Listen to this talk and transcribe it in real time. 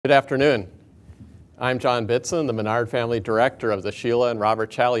Good afternoon. I'm John Bitson, the Menard Family Director of the Sheila and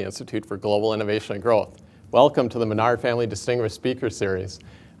Robert Challey Institute for Global Innovation and Growth. Welcome to the Menard Family Distinguished Speaker Series.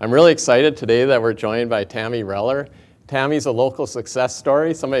 I'm really excited today that we're joined by Tami Reller. Tami's a local success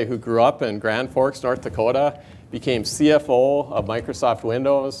story, somebody who grew up in Grand Forks, North Dakota, became CFO of Microsoft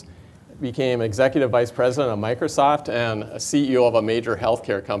Windows, became Executive Vice President of Microsoft, and a CEO of a major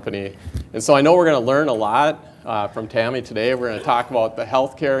healthcare company. And so I know we're going to learn a lot from Tami today. We're going to talk about the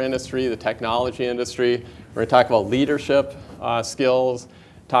healthcare industry, the technology industry. We're going to talk about leadership skills,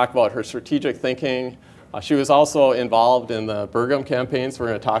 talk about her strategic thinking. She was also involved in the Burgum campaign, so we're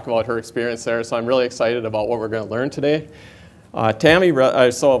going to talk about her experience there. So I'm really excited about what we're going to learn today.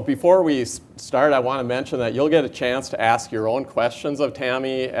 Tami, so before we start, I want to mention that you'll get a chance to ask your own questions of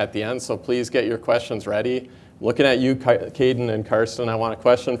Tami at the end, so please get your questions ready. Looking at you, Caden and Karsten, I want a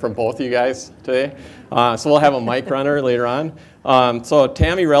question from both of you guys today. So we'll have a mic runner later on. So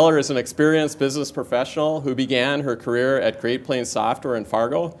Tami Reller is an experienced business professional who began her career at Great Plains Software in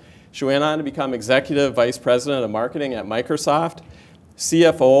Fargo. She went on to become Executive Vice President of Marketing at Microsoft,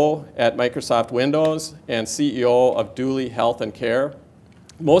 CFO at Microsoft Windows, and CEO of Dooley Health and Care.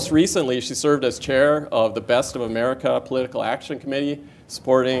 Most recently, she served as chair of the Best of America Political Action Committee,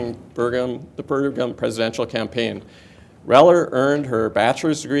 supporting the Burgum presidential campaign. Reller earned her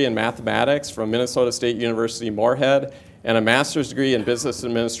bachelor's degree in mathematics from Minnesota State University Moorhead and a master's degree in business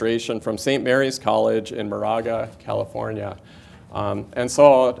administration from St. Mary's College in Moraga, California. And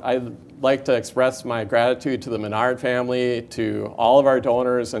so I'd like to express my gratitude to the Menard family, to all of our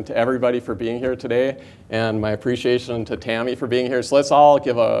donors, and to everybody for being here today, and my appreciation to Tami for being here. So let's all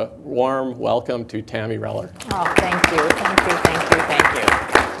give a warm welcome to Tami Reller. Oh, thank you, thank you, thank you, thank you.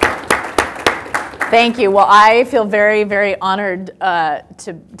 Thank you. Well, I feel very, very honored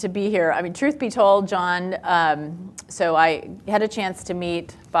to be here. I mean, truth be told, John, so I had a chance to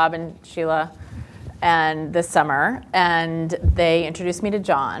meet Bob and Sheila and this summer, and they introduced me to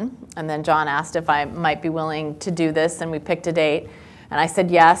John, and then John asked if I might be willing to do this, and we picked a date, and I said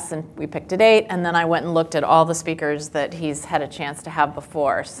yes, and we picked a date, and then I went and looked at all the speakers that he's had a chance to have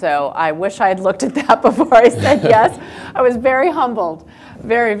before. So I wish I had looked at that before I said yes. I was very humbled,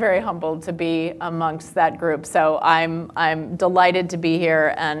 very, very humbled to be amongst that group. So I'm delighted to be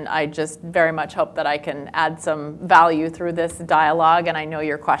here, and I just very much hope that I can add some value through this dialogue, and I know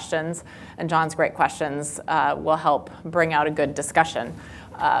your questions and John's great questions will help bring out a good discussion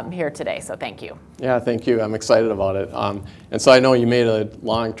here today, so thank you. Yeah, thank you. I'm excited about it. And so I know you made a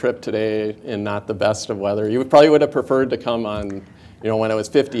long trip today in not the best of weather. You probably would have preferred to come on, when it was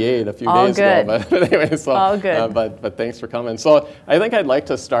 58 a few days ago. But anyway, so all good. But thanks for coming. So I think I'd like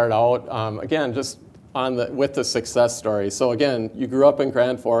to start out again just with the success story. So again, you grew up in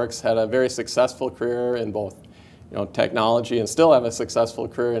Grand Forks, had a very successful career in both technology, and still have a successful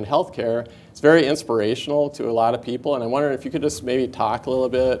career in healthcare. It's very inspirational to a lot of people, and I wonder if you could just maybe talk a little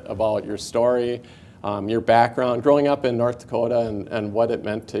bit about your story, your background, growing up in North Dakota, and what it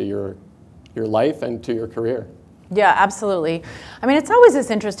meant to your life and to your career. Yeah, absolutely. I mean, it's always this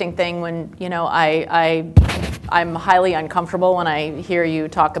interesting thing when, I'm highly uncomfortable when I hear you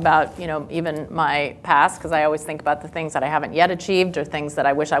talk about, even my past, because I always think about the things that I haven't yet achieved or things that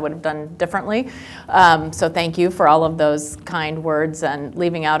I wish I would have done differently. So thank you for all of those kind words and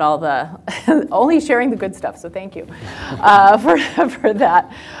leaving out all the, only sharing the good stuff, so thank you for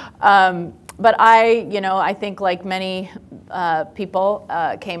that. But I think like many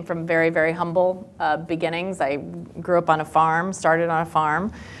people came from very, very humble beginnings. I grew up on a farm, started on a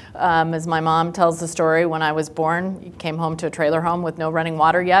farm. As my mom tells the story, when I was born, came home to a trailer home with no running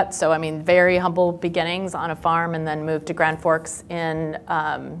water yet. So I mean, very humble beginnings on a farm, and then moved to Grand Forks in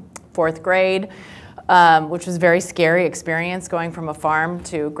 4th grade. Which was a very scary experience going from a farm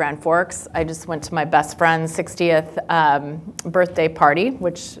to Grand Forks. I just went to my best friend's 60th birthday party,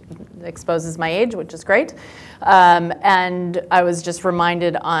 which exposes my age, which is great. And I was just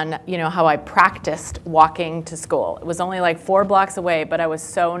reminded on, how I practiced walking to school. It was only like 4 blocks away, but I was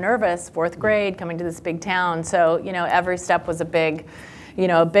so nervous, 4th grade, coming to this big town. So, every step was a big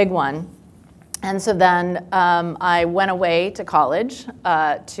one. And so then I went away to college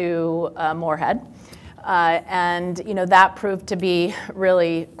to Moorhead. And that proved to be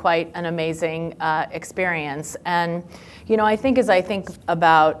really quite an amazing experience. And I think as I think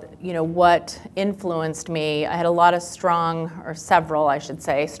about what influenced me, I had a lot of several I should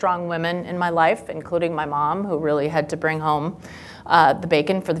say, strong women in my life, including my mom, who really had to bring home the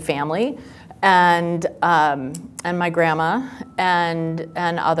bacon for the family, and my grandma and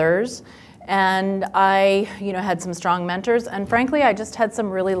others. And I, had some strong mentors, and frankly, I just had some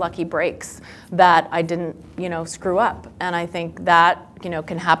really lucky breaks that I didn't, screw up. And I think that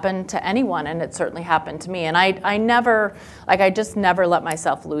can happen to anyone, and it certainly happened to me. And I just never let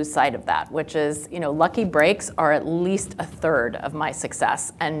myself lose sight of that, which is, lucky breaks are at least a third of my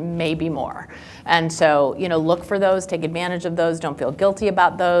success and maybe more. And so, look for those, take advantage of those, don't feel guilty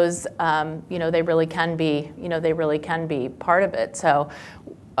about those. They really can be part of it. So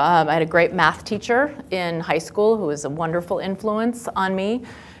I had a great math teacher in high school who was a wonderful influence on me.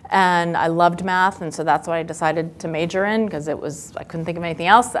 And I loved math, and so that's what I decided to major in, because I couldn't think of anything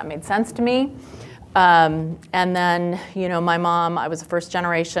else that made sense to me. And then, my mom, I was a first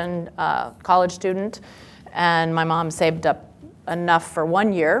generation college student, and my mom saved up enough for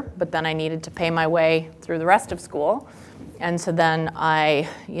 1 year, but then I needed to pay my way through the rest of school. And so then I,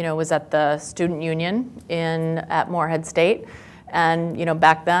 was at the student union at Morehead State. And,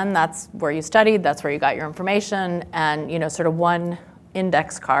 back then, that's where you studied, that's where you got your information, and, sort of one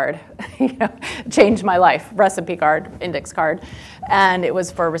index card, changed my life, recipe card, index card. And it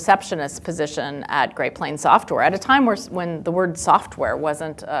was for a receptionist position at Great Plains Software at a time when the word software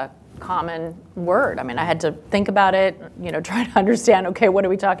wasn't a common word. I mean, I had to think about it, try to understand, okay, what are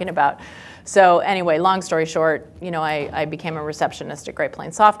we talking about? So anyway, long story short, I became a receptionist at Great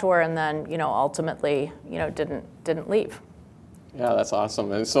Plains Software, and then, ultimately, didn't leave. Yeah, that's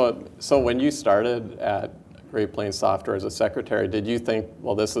awesome. And so when you started at Great Plains Software as a secretary, did you think,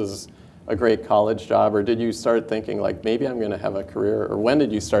 well, this is a great college job, or did you start thinking, like, maybe I'm going to have a career, or when did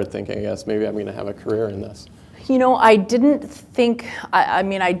you start thinking, I guess, maybe I'm going to have a career in this? I didn't think,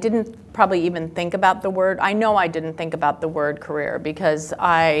 I didn't probably even think about the word, I know I didn't think about the word career, because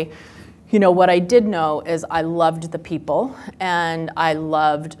what I did know is I loved the people, and I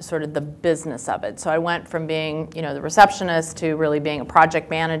loved sort of the business of it. So I went from being, the receptionist to really being a project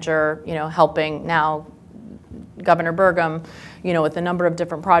manager, helping now Governor Burgum, with a number of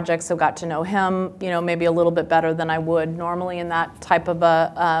different projects, so got to know him, maybe a little bit better than I would normally in that type of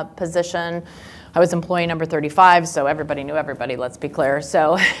a position. I was employee number 35, so everybody knew everybody, let's be clear.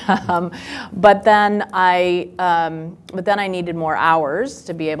 So, but then I needed more hours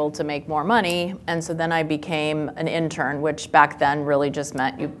to be able to make more money, and so then I became an intern, which back then really just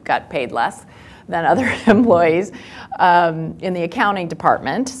meant you got paid less than other employees in the accounting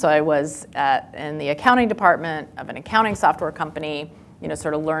department. So I was in the accounting department of an accounting software company,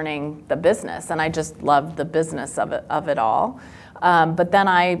 sort of learning the business, and I just loved the business of it all. But then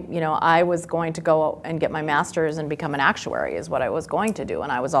I was going to go and get my master's and become an actuary is what I was going to do,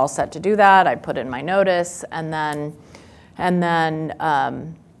 and I was all set to do that. I put in my notice, and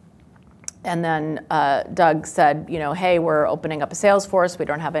then Doug said, hey, we're opening up a sales force. We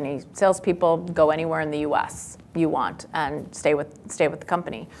don't have any salespeople. Go anywhere in the U.S. you want and stay with the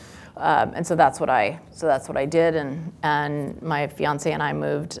company. And so that's what I did. And my fiance and I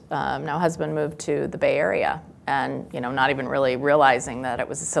moved, now husband moved to the Bay Area. And not even really realizing that it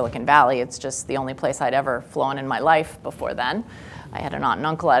was a Silicon Valley. It's just the only place I'd ever flown in my life before then. I had an aunt and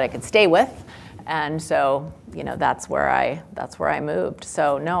uncle that I could stay with. And so, that's where I moved.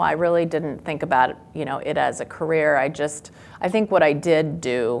 So no, I really didn't think about it as a career. I think what I did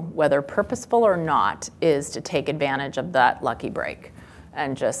do, whether purposeful or not, is to take advantage of that lucky break,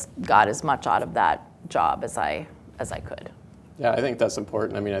 and just got as much out of that job as I could. Yeah, I think that's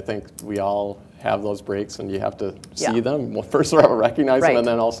important. I think we all have those breaks, and you have to see them. Well, first of all, recognize them, and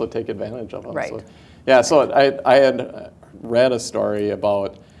then also take advantage of them. Right. So, yeah. So I had read a story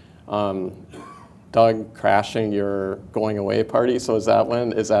about Doug crashing your going away party. So is that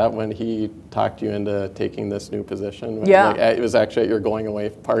when he talked you into taking this new position? Yeah. Like, it was actually at your going away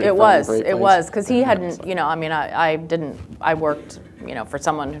party. It was, because he hadn't, I worked, for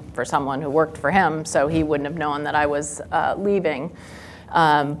someone who worked for him, so he wouldn't have known that I was leaving.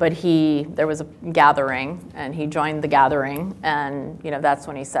 But there was a gathering, and he joined the gathering, and that's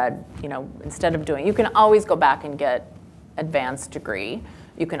when he said, instead of you can always go back and get advanced degree.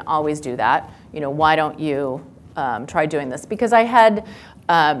 You can always do that. Why don't you try doing this? Because I had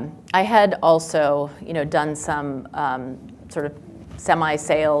also, done some sort of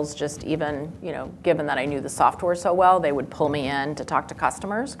semi-sales, just even, given that I knew the software so well, they would pull me in to talk to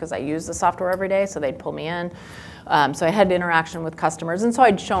customers because I use the software every day, so they'd pull me in. So I had interaction with customers, and so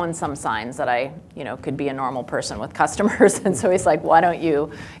I'd shown some signs that I, could be a normal person with customers. And so he's like, "Why don't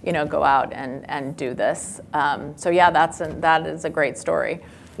you, go out and do this?" So yeah, that is a great story.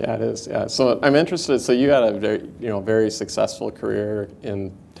 Yeah, it is. Yeah. So I'm interested. So you had a very successful career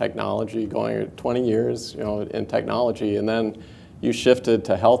in technology, going 20 years, in technology, and then you shifted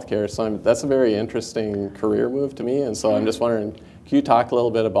to healthcare. So that's a very interesting career move to me. And so I'm just wondering, can you talk a little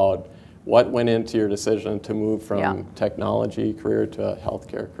bit about what went into your decision to move from technology career to a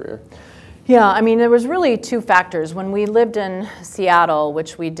healthcare career? Yeah, I mean, there was really two factors. When we lived in Seattle,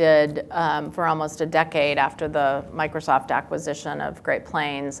 which we did for almost a decade after the Microsoft acquisition of Great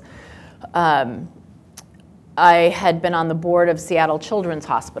Plains, I had been on the board of Seattle Children's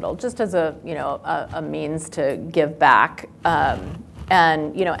Hospital, just as a means to give back, and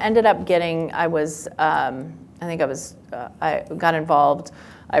ended up getting. I got involved.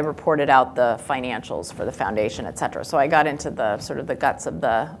 I reported out the financials for the foundation, et cetera. So I got into the sort of the guts of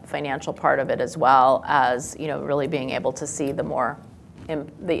the financial part of it, as well as really being able to see the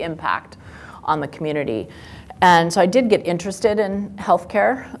impact on the community. And so I did get interested in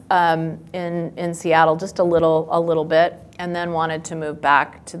healthcare in Seattle just a little bit, and then wanted to move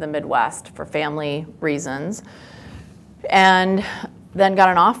back to the Midwest for family reasons, and then got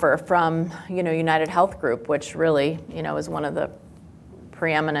an offer from United Health Group, which really is one of the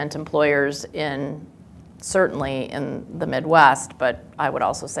preeminent employers certainly in the Midwest, but I would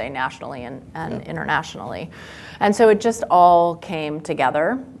also say nationally and internationally. And so it just all came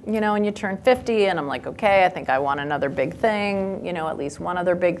together, and you turn 50, and I'm like, okay, I think I want another big thing, at least one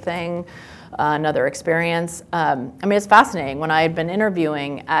other big thing, another experience. I mean, it's fascinating. When I had been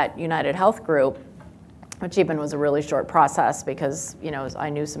interviewing at United Health Group, which even was a really short process because,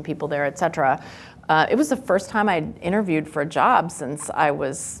 I knew some people there, et cetera, it was the first time I'd interviewed for a job since I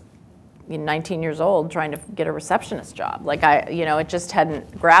was 19 years old, trying to get a receptionist job. Like it just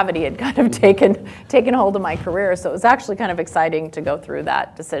gravity had kind of taken hold of my career. So it was actually kind of exciting to go through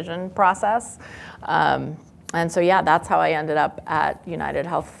that decision process. And so, yeah, that's how I ended up at United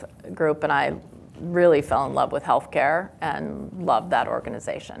Health Group. And I really fell in love with healthcare and loved that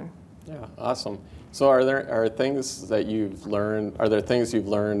organization. Yeah, awesome. So are there things you've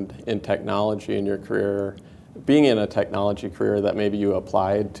learned in technology in your career, being in a technology career, that maybe you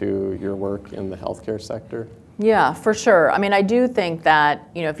applied to your work in the healthcare sector? Yeah, for sure. I mean, I do think that,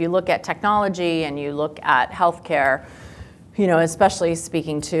 if you look at technology and you look at healthcare, especially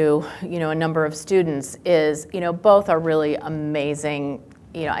speaking to, a number of students, is, both are really amazing.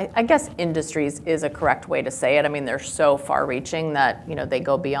 I guess industries is a correct way to say it. I mean, they're so far-reaching that, they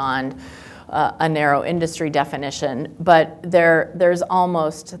go beyond a narrow industry definition, but there's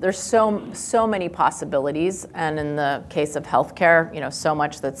so many possibilities, and in the case of healthcare, so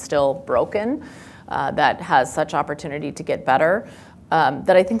much that's still broken, that has such opportunity to get better,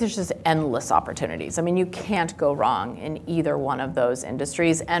 that I think there's just endless opportunities. I mean, you can't go wrong in either one of those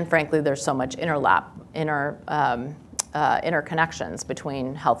industries, and frankly, there's so much interconnections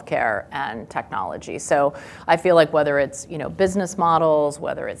between healthcare and technology. So I feel like whether it's business models,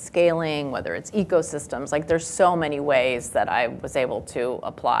 whether it's scaling, whether it's ecosystems, like there's so many ways that I was able to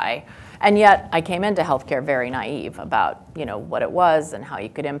apply. And yet I came into healthcare very naive about what it was and how you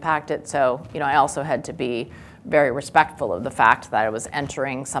could impact it. So I also had to be very respectful of the fact that I was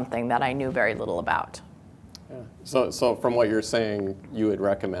entering something that I knew very little about. Yeah. So from what you're saying, you would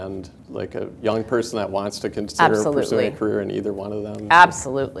recommend like a young person that wants to consider pursuing a career in either one of them?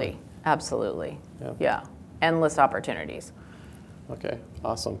 Absolutely. Absolutely. Yeah. Endless opportunities. Okay,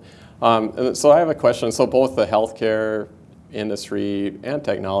 awesome. And so I have a question. So both the healthcare industry and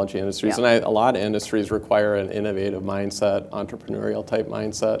technology industries, and a lot of industries require an innovative mindset, entrepreneurial type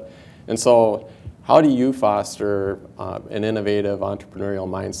mindset. And so how do you foster an innovative entrepreneurial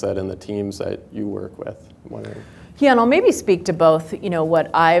mindset in the teams that you work with? Yeah, and I'll maybe speak to both,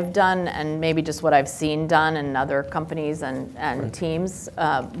 what I've done and maybe just what I've seen done in other companies and teams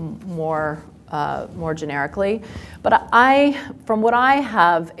more generically. But from what I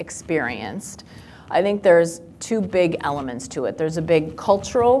have experienced, I think there's two big elements to it. There's a big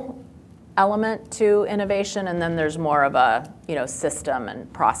cultural element to innovation, and then there's more of a system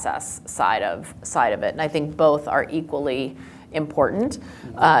and process side of it. And I think both are equally important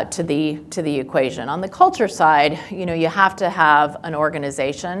to the equation. On the culture side, you have to have an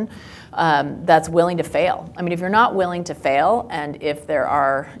organization that's willing to fail. I mean, if you're not willing to fail, and if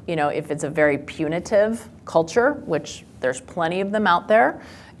if it's a very punitive culture, which there's plenty of them out there,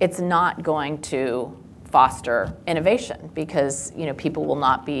 it's not going to foster innovation, because people will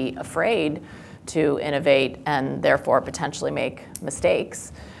not be afraid to innovate and therefore potentially make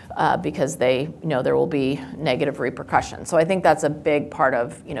mistakes because they know there will be negative repercussions. So I think that's a big part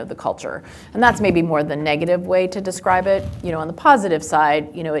of the culture, and that's maybe more the negative way to describe it. On the positive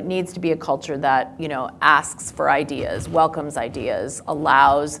side, it needs to be a culture that asks for ideas, welcomes ideas,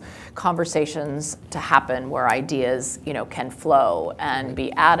 allows conversations to happen where ideas can flow and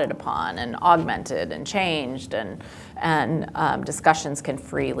be added upon and augmented and changed, and discussions can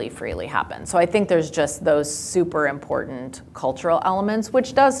freely happen. So I think there's just those super important cultural elements,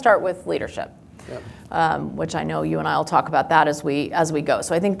 which does start with leadership. Yep. Which I know you and I will talk about that as we go.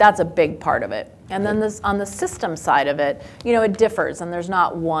 So I think that's a big part of it. And then on the system side of it, it differs, and there's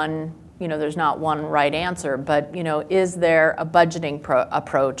not one right answer, but is there a budgeting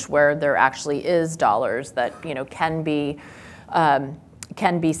approach where there actually is dollars that can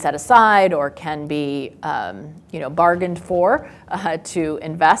be set aside or can be bargained for to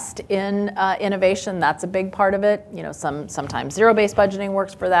invest in innovation? That's a big part of it. Sometimes zero-based budgeting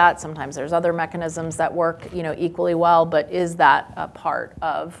works for that. Sometimes there's other mechanisms that work equally well. But is that a part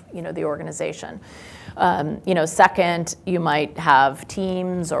of the organization? Second, you might have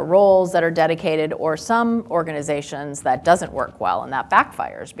teams or roles that are dedicated, or some organizations that doesn't work well, and that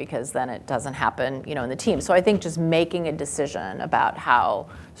backfires because then it doesn't happen, in the team. So I think just making a decision about how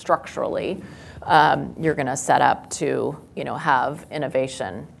structurally you're going to set up to, have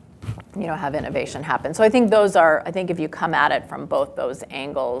innovation happen. So I think if you come at it from both those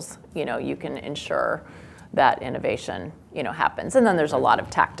angles, you can ensure that innovation, happens. And then there's a lot of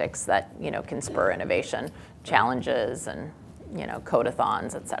tactics that, can spur innovation, challenges and,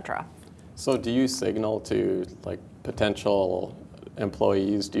 code-a-thons, et cetera. So do you signal to potential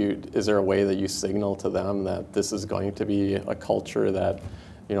employees? Is there a way that you signal to them that this is going to be a culture that,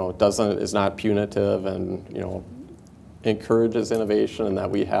 is not punitive and, encourages innovation, and that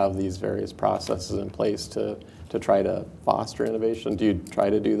we have these various processes in place to try to foster innovation? Do you try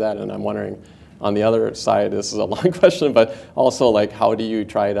to do that? And I'm wondering, on the other side, this is a long question, but also how do you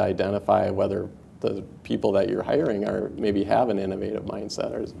try to identify whether the people that you're hiring maybe have an innovative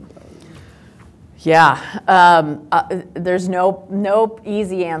mindset? There's no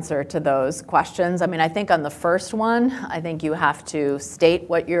easy answer to those questions. I mean, I think on the first one, I think you have to state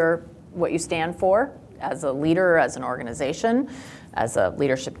what you stand for as a leader, as an organization, as a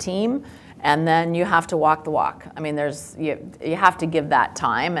leadership team. And then you have to walk the walk. I mean, you have to give that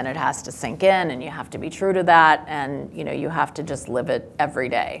time, and it has to sink in, and you have to be true to that, and you have to just live it every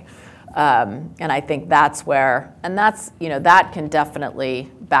day. And I think that's where, and that can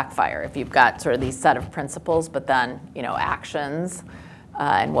definitely backfire if you've got sort of these set of principles, but then actions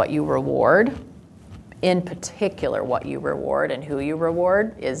and what you reward. In particular, what you reward and who you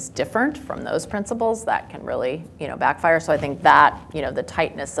reward is different from those principles. That can really, backfire. So I think that, the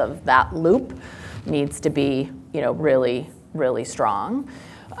tightness of that loop needs to be, really, really strong.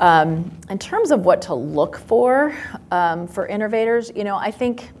 In terms of what to look for innovators, I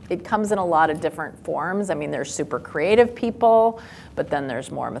think it comes in a lot of different forms. I mean, there's super creative people, but then there's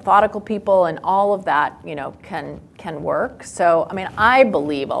more methodical people, and all of that, can work. So, I mean, I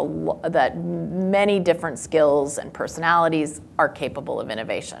believe that many different skills and personalities are capable of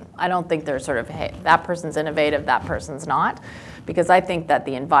innovation. I don't think there's sort of, hey, that person's innovative, that person's not, because I think that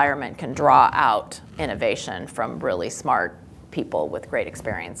the environment can draw out innovation from really smart people with great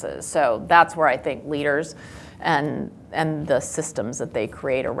experiences. So that's where I think leaders and the systems that they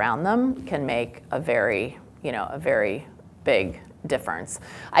create around them can make a very big difference.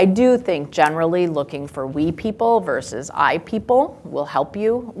 I do think generally looking for we people versus I people will help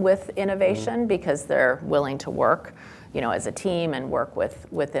you with innovation, because they're willing to work, as a team and work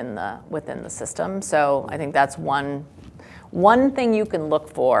within the system. So I think that's one thing you can look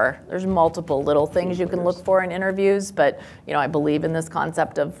for. There's multiple little things you can look for in interviews, but I believe in this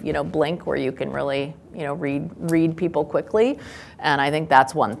concept of blink, where you can really read people quickly, and I think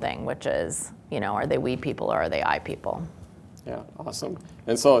that's one thing, which is are they we people or are they I people? Yeah, awesome.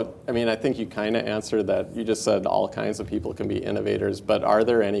 And so, I mean, I think you kind of answered that. You just said all kinds of people can be innovators, but are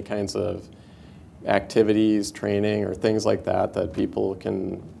there any kinds of activities, training, or things like that people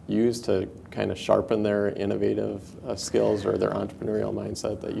can use to kind of sharpen their innovative skills or their entrepreneurial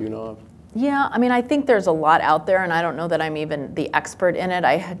mindset that you know of? Yeah, I mean, I think there's a lot out there, and I don't know that I'm even the expert in it.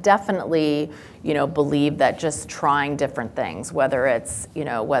 I definitely, believe that just trying different things, whether it's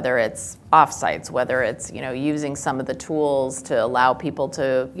offsites, whether it's, using some of the tools to allow people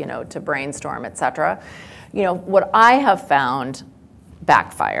to, to brainstorm, et cetera. What I have found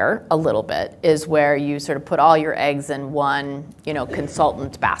backfire a little bit is where you sort of put all your eggs in one,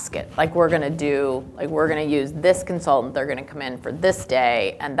 consultant basket. We're going to use this consultant, they're going to come in for this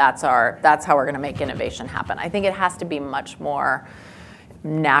day, and that's how we're going to make innovation happen. I think it has to be much more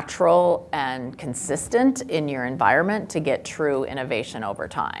natural and consistent in your environment to get true innovation over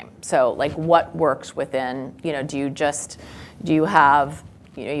time. So what works within, do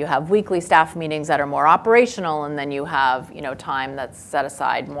you have weekly staff meetings that are more operational, and then you have, time that's set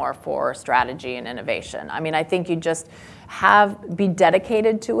aside more for strategy and innovation. I mean, I think you just be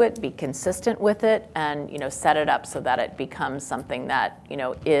dedicated to it, be consistent with it, and, set it up so that it becomes something that,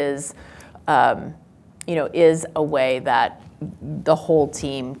 is a way that the whole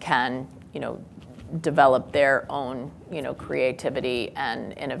team can, develop their own, creativity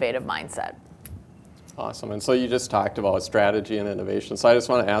and innovative mindset. Awesome. And so you just talked about strategy and innovation. So I just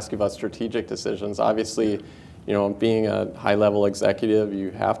want to ask you about strategic decisions. Obviously, being a high-level executive,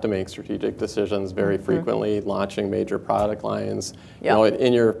 you have to make strategic decisions very frequently, launching major product lines. Yep.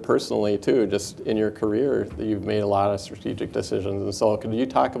 In your personally too, just in your career, you've made a lot of strategic decisions. And so could you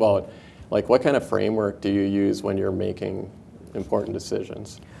talk about what kind of framework do you use when you're making important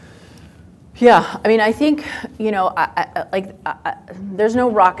decisions? Yeah, I mean, I think, there's no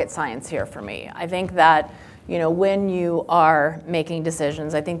rocket science here for me. I think that, when you are making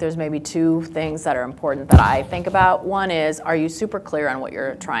decisions, I think there's maybe two things that are important that I think about. One is, are you super clear on what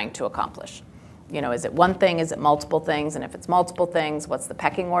you're trying to accomplish? Is it one thing? Is it multiple things? And if it's multiple things, what's the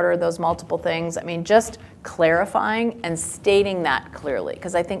pecking order of those multiple things? I mean, just clarifying and stating that clearly.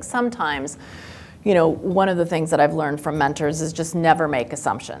 Because I think sometimes, one of the things that I've learned from mentors is just never make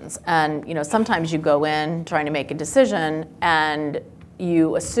assumptions. And, sometimes you go in trying to make a decision and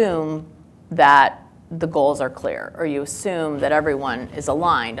you assume that the goals are clear, or you assume that everyone is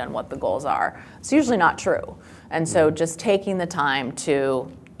aligned on what the goals are. It's usually not true. And so just taking the time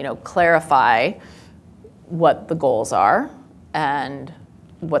to, clarify what the goals are and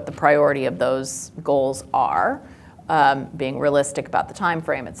what the priority of those goals are, being realistic about the time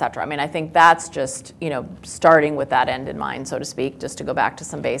frame, et cetera. I mean, I think that's just, starting with that end in mind, so to speak, just to go back to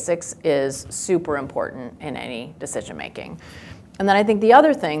some basics, is super important in any decision making. And then I think the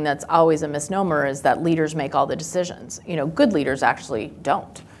other thing that's always a misnomer is that leaders make all the decisions. Good leaders actually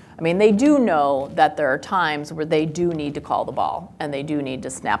don't. I mean, they do know that there are times where they do need to call the ball and they do need to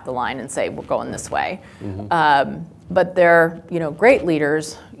snap the line and say, we're going this way. But they're, great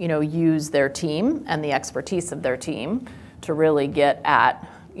leaders, use their team and the expertise of their team to really get at,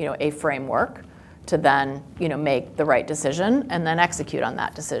 a framework to then, make the right decision and then execute on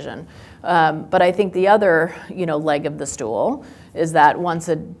that decision. But I think the other, leg of the stool is that once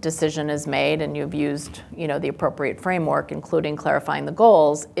a decision is made and you've used, the appropriate framework, including clarifying the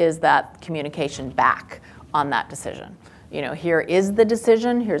goals, is that communication back on that decision. Here is the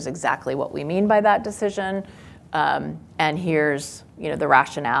decision, here's exactly what we mean by that decision, and here's, the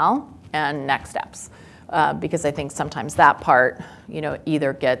rationale and next steps. Because I think sometimes that part,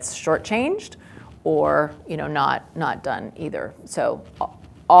 either gets shortchanged or, not done either. So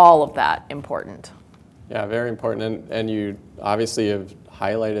all of that important. Yeah, very important. And you obviously have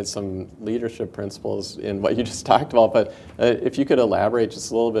highlighted some leadership principles in what you just talked about, but if you could elaborate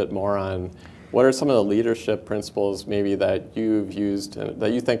just a little bit more on what are some of the leadership principles maybe that you've used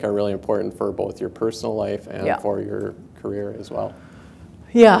that you think are really important for both your personal life and for your career as well?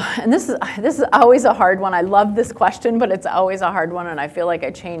 Yeah, and this is always a hard one. I love this question, but it's always a hard one, and I feel like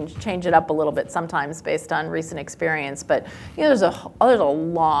I change it up a little bit sometimes based on recent experience. But there's a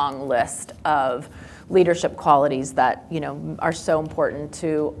long list of leadership qualities that are so important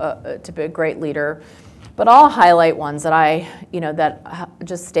to be a great leader. But I'll highlight ones that that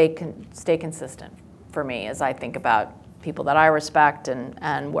just stay consistent for me as I think about people that I respect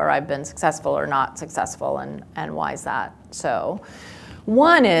and where I've been successful or not successful, and why is that so.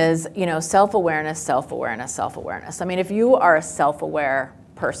 One is, self-awareness, self-awareness, self-awareness. I mean, if you are a self-aware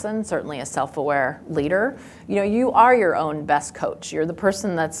person, certainly a self-aware leader, you are your own best coach. You're the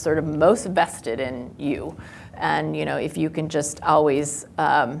person that's sort of most vested in you. And, if you can just always,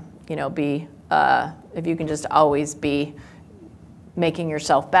 if you can just always be making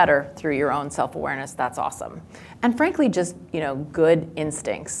yourself better through your own self-awareness, that's awesome. And frankly, just, good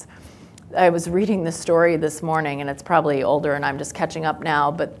instincts. I was reading this story this morning, and it's probably older, and I'm just catching up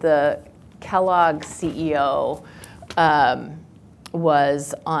now, but the Kellogg CEO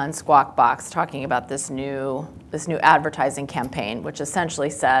was on Squawk Box talking about this new advertising campaign, which essentially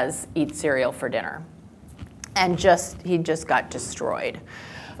says, eat cereal for dinner. And he just got destroyed.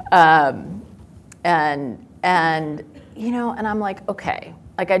 And I'm like, okay.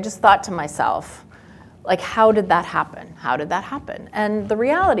 I just thought to myself, how did that happen? How did that happen? And the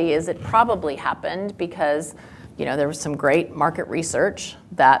reality is it probably happened because, there was some great market research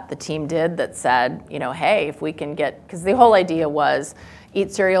that the team did that said, hey, if we can because the whole idea was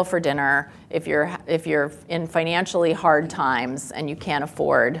eat cereal for dinner. If you're in financially hard times and you can't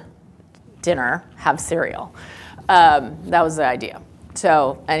afford dinner, have cereal. That was the idea.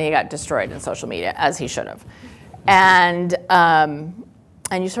 And he got destroyed in social media, as he should have.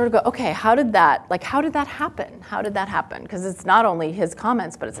 And you sort of go, okay, how did that happen? How did that happen? Because it's not only his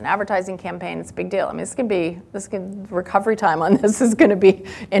comments, but it's an advertising campaign. It's a big deal. I mean, recovery time on this is going to be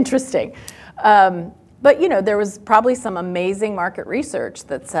interesting. But there was probably some amazing market research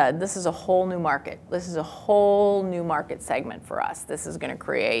that said this is a whole new market. This is a whole new market segment for us. This is going to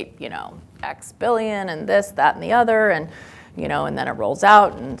create, X billion and this, that, and the other, and and then it rolls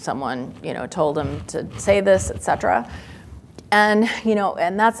out, and someone told them to say this, et cetera. And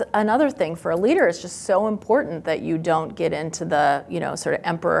and that's another thing for a leader. It's just so important that you don't get into the sort of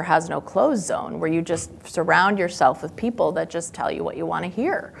emperor has no clothes zone, where you just surround yourself with people that just tell you what you want to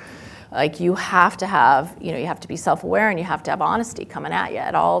hear. Like you have to have, you have to be self-aware, and you have to have honesty coming at you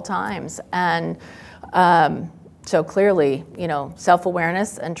at all times. And so clearly,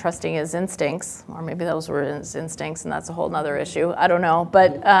 self-awareness and trusting his instincts, or maybe those were his instincts, and that's a whole nother issue. I don't know,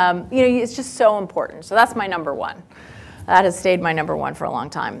 but it's just so important. So that's my number one. That has stayed my number one for a long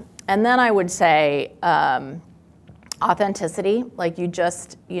time. And then I would say authenticity. Like you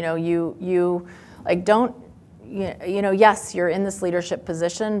just, you like don't. Yes, you're in this leadership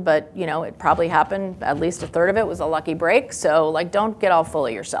position, but it probably happened. At least a third of it was a lucky break. So like, don't get all full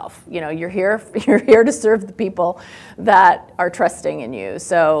of yourself. You're here to serve the people that are trusting in you.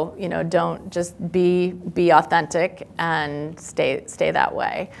 So don't just be authentic and stay that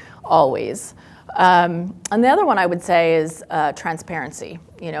way always. And the other one I would say is transparency.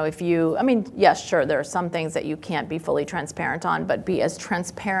 Yes, sure, there are some things that you can't be fully transparent on, but be as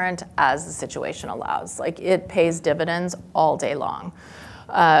transparent as the situation allows. Like it pays dividends all day long.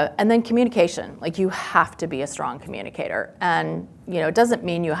 And then communication, like you have to be a strong communicator. And it doesn't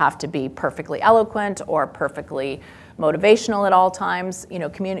mean you have to be perfectly eloquent or perfectly motivational at all times.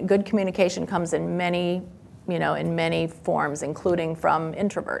 Good communication comes in many forms, including from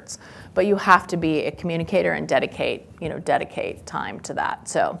introverts. But you have to be a communicator and dedicate time to that.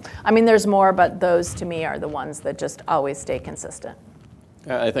 So, there's more, but those to me are the ones that just always stay consistent.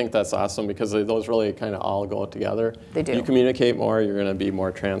 I think that's awesome because those really kind of all go together. They do. You communicate more, you're going to be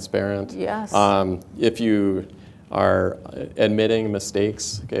more transparent. Yes. If you are admitting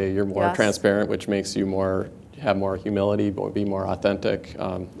mistakes, okay, you're more transparent, which makes you have more humility, be more authentic.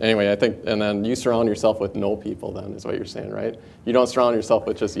 Anyway, I think, and then you surround yourself with no people then, is what you're saying, right? You don't surround yourself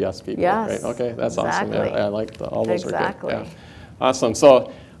with just yes people, right? Okay, that's awesome. Yeah, I like all those are good. Yeah. Awesome.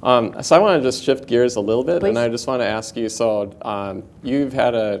 So I want to just shift gears a little bit, and I just want to ask you, so you've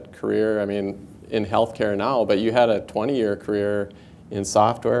had a career, in healthcare now, but you had a 20-year career in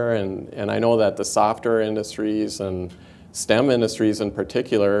software, and I know that the software industries and STEM industries in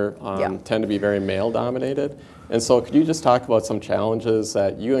particular tend to be very male-dominated. And so could you just talk about some challenges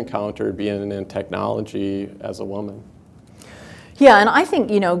that you encountered being in technology as a woman? Yeah, and I think,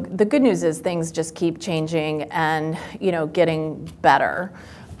 the good news is things just keep changing and, getting better.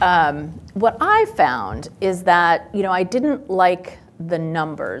 What I found is that, I didn't like the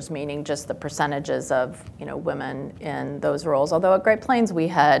numbers, meaning just the percentages of, women in those roles. Although at Great Plains we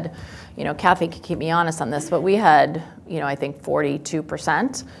had, Kathy could keep me honest on this, but we had, I think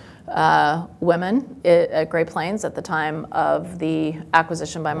 42% women at Great Plains at the time of the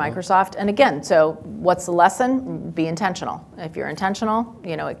acquisition by Microsoft. And again, so what's the lesson? Be intentional. If you're intentional,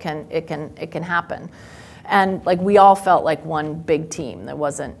 it can happen. And like we all felt like one big team. There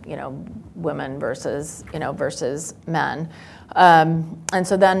wasn't, women versus men. And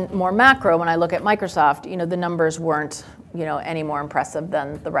so then more macro, when I look at Microsoft, the numbers weren't, any more impressive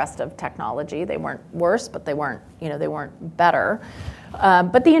than the rest of technology. They weren't worse, but they weren't better.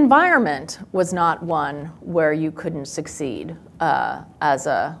 But the environment was not one where you couldn't succeed as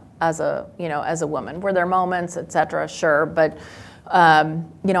a woman. Were there moments, et cetera? Sure, but I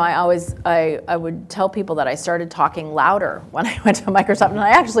would tell people that I started talking louder when I went to Microsoft, and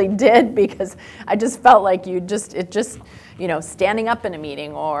I actually did, because I just felt like standing up in a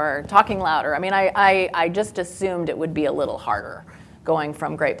meeting or talking louder. I just assumed it would be a little harder going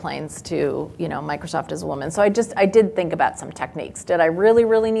from Great Plains to, Microsoft as a woman. So I did think about some techniques. Did I really,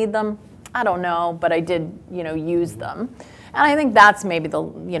 really need them? I don't know, but I did, use them. And I think that's maybe the,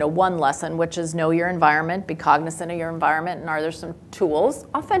 one lesson, which is know your environment, be cognizant of your environment, and are there some tools,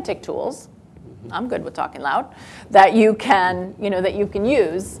 authentic tools, I'm good with talking loud, that you can,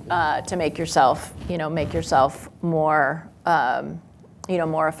 use to make yourself, more,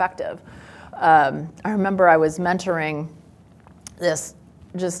 more effective. I remember I was mentoring this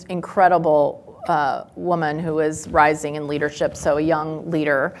just incredible woman who was rising in leadership, so a young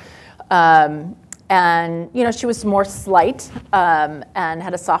leader. And, she was more slight and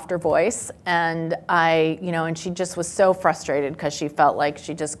had a softer voice. And and she just was so frustrated because she felt like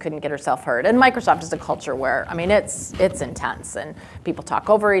she just couldn't get herself heard. And Microsoft is a culture where, it's intense, and people talk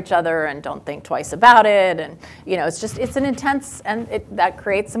over each other and don't think twice about it. And, it's an intense, and that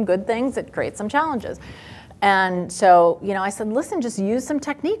creates some good things. It creates some challenges. And so, I said, listen, just use some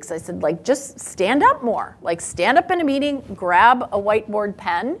techniques. I said, like, just stand up more. Like, stand up in a meeting, grab a whiteboard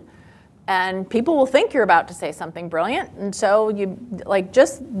pen, and people will think you're about to say something brilliant. And so you, like,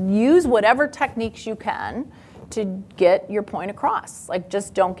 just use whatever techniques you can to get your point across. Like,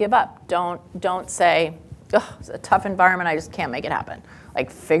 just don't give up. Don't say, oh, it's a tough environment, I just can't make it happen. Like,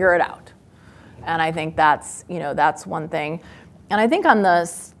 figure it out. And I think that's, that's one thing. And I think on the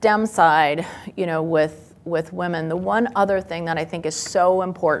STEM side, with women, the one other thing that I think is so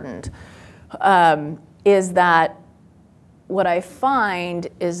important is that what I find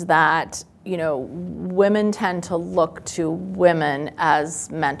is that, women tend to look to women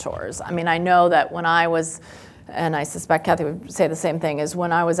as mentors. I mean, I know that when I was, and I suspect Kathy would say the same thing, is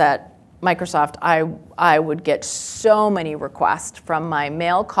when I was at Microsoft, I would get so many requests from my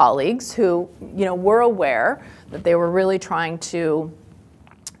male colleagues who, were aware that they were really trying to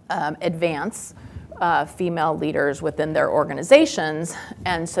advance female leaders within their organizations,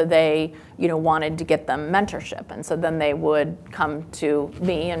 and so they, wanted to get them mentorship. And so then they would come to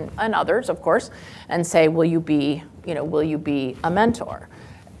me and others, of course, and say, will you be a mentor?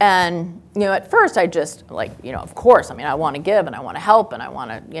 And, at first I just of course, I mean, I want to give and I want to help and I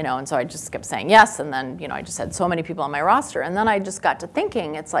want to, and so I just kept saying yes. And then, I just had so many people on my roster. And then I just got to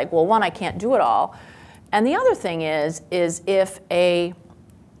thinking, it's like, well, one, I can't do it all. And the other thing is if a,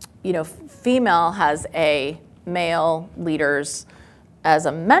 female has a male leaders as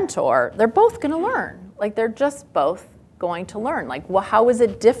a mentor, they're both going to learn. Like, they're just both going to learn. Like, well, how is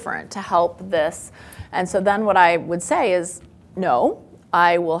it different to help this? And so then what I would say is, no,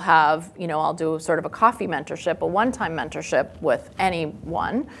 I will have, I'll do sort of a coffee mentorship, a one-time mentorship with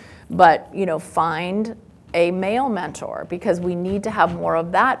anyone, but, find a male mentor, because we need to have more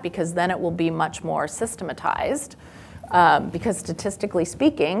of that, because then it will be much more systematized, because statistically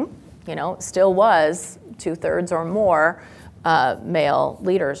speaking, still was 2/3 or more male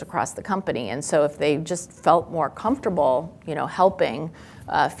leaders across the company. And so if they just felt more comfortable, helping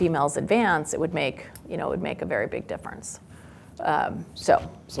females advance, it would make a very big difference. So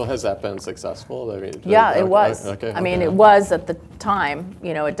has that been successful? I mean, yeah, it was. Okay, I mean, it was at the time,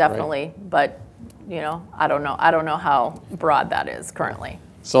 it definitely, right. But, I don't know how broad that is currently.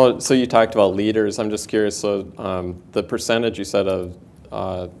 So you talked about leaders. I'm just curious, so the percentage you said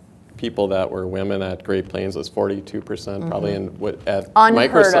of people that were women at Great Plains was 42%, probably at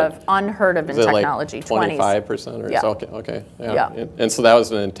Microsoft. Unheard of in technology. Like 25% or yeah. so? Okay, yeah. And so that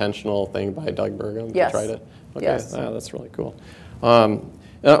was an intentional thing by Doug Burgum to try to. Okay, yes. That's really cool.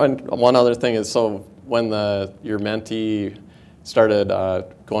 And one other thing is, so when your mentee started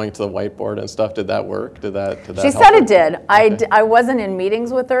going to the whiteboard and stuff, did that work? Did that She said it did. Okay. I wasn't in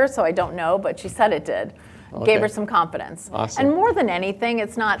meetings with her, so I don't know, but she said it did. Okay. Gave her some confidence. Awesome. And more than anything,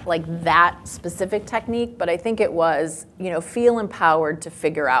 it's not like that specific technique, but I think it was, feel empowered to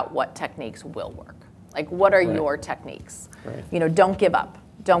figure out what techniques will work. Like, what are your techniques? Right. Don't give up.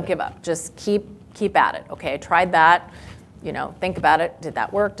 Don't give up. Just keep at it. Okay, I tried that. Think about it. Did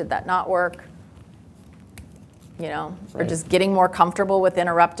that work? Did that not work? Or just getting more comfortable with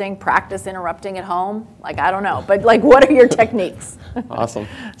interrupting. Practice interrupting at home. Like, I don't know, but like, what are your techniques? Awesome.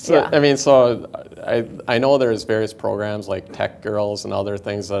 So I mean, so I know there's various programs like Tech Girls and other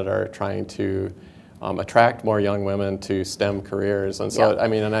things that are trying to attract more young women to STEM careers. And so I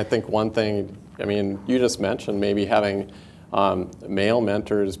mean, and I think one thing, I mean, you just mentioned maybe having male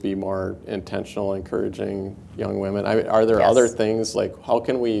mentors be more intentional, encouraging young women. I mean, are there other things, like how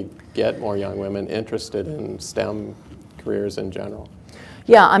can we get more young women interested in STEM careers in general?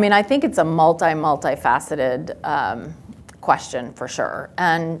 Yeah, I mean, I think it's a multifaceted question for sure.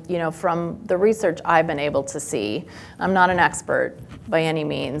 And from the research I've been able to see, I'm not an expert by any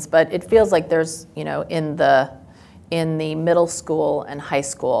means, but it feels like there's, in the middle school and high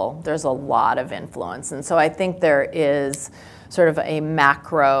school, there's a lot of influence. And so I think there is sort of a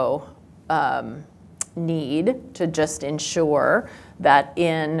macro need to just ensure that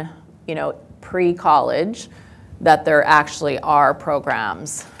in, pre-college, that there actually are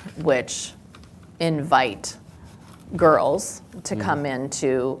programs which invite girls to come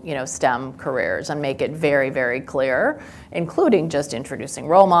into STEM careers and make it very, very clear, including just introducing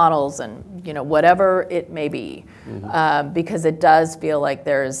role models and whatever it may be, because it does feel like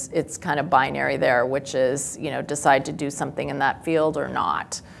it's kind of binary there, which is decide to do something in that field or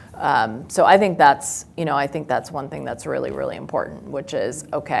not. So I think that's one thing that's really, really important, which is,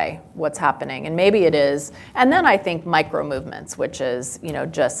 okay, what's happening? And maybe it is, and then I think micro movements, which is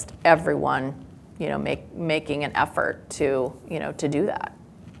just everyone making an effort to do that.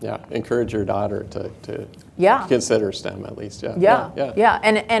 Yeah, encourage your daughter to Yeah. consider STEM at least. Yeah. Yeah.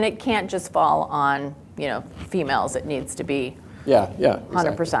 And it can't just fall on, you know, females. It needs to be exactly.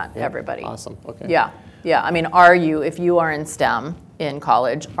 100% everybody. Awesome. Okay. Yeah. I mean, if you are in STEM in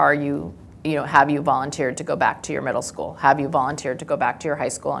college, have you volunteered to go back to your middle school? Have you volunteered to go back to your high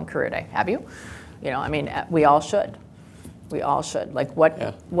school on career day? Have you? You know, I mean, we all should. We all should. Like, what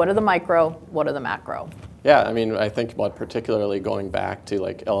are the micro? What are the macro? Yeah, I mean, I think about particularly going back to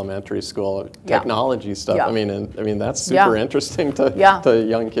like elementary school technology stuff. Yeah. I mean, that's super interesting to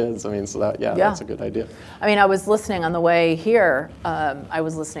young kids. I mean, so that's a good idea. I mean, I was listening on the way here. I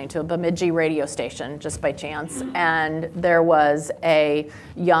was listening to a Bemidji radio station just by chance, and there was a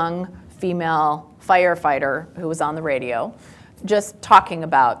young female firefighter who was on the radio, just talking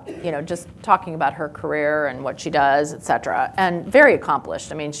about her career and what she does, et cetera, and very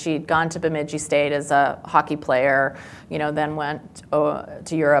accomplished. I mean, she'd gone to Bemidji State as a hockey player, you know, then went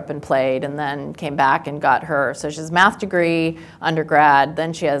to Europe and played, and then came back and got so she has a math degree, undergrad,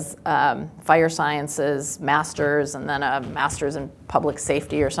 then she has fire sciences, master's, and then a master's in public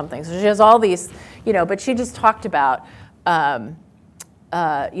safety or something. So she has all these, you know, but she just talked about,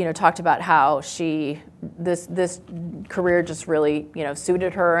 how this career just really, you know,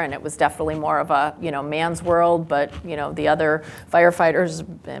 suited her, and it was definitely more of a, you know, man's world, but, you know, the other firefighters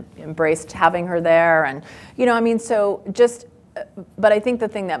embraced having her there, and, you know, I mean, but I think the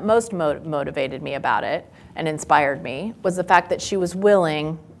thing that most motivated me about it and inspired me was the fact that she was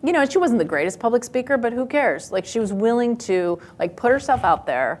willing, you know, she wasn't the greatest public speaker, but who cares? Like, she was willing to, like, put herself out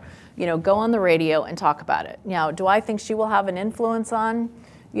there, you know, go on the radio and talk about it. Now, do I think she will have an influence on,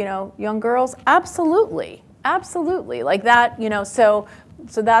 you know, young girls? Absolutely. Like that, you know, so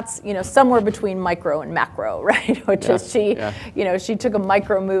that's, you know, somewhere between micro and macro, right? Which is you know, she took a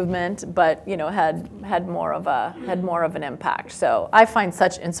micro movement, but, you know, had more of an impact. So I find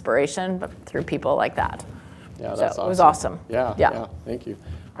such inspiration through people like that. Yeah, that's awesome. It was awesome. Yeah. Thank you.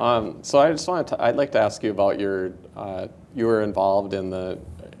 So I just I'd like to ask you about you were involved in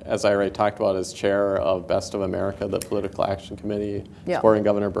as I already talked about, as chair of Best of America, the Political Action Committee supporting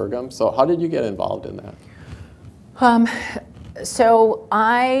Governor Burgum. So how did you get involved in that? So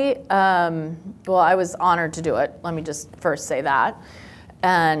I was honored to do it. Let me just first say that,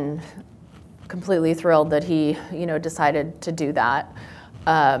 and completely thrilled that he, you know, decided to do that.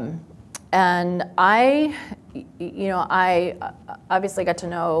 And I obviously got to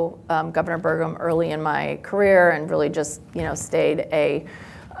know Governor Burgum early in my career, and really just, you know, stayed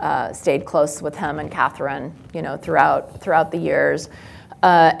close with him and Catherine, you know, throughout the years.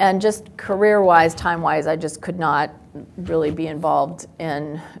 And just career-wise, time-wise, I just could not really be involved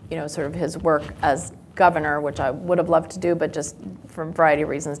in, you know, sort of his work as governor, which I would have loved to do, but just for a variety of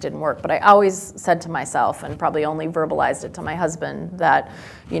reasons didn't work. But I always said to myself, and probably only verbalized it to my husband, that,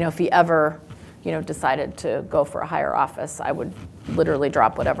 you know, if he ever, you know, decided to go for a higher office, I would literally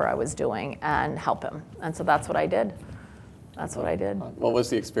drop whatever I was doing and help him. And so that's what I did. What was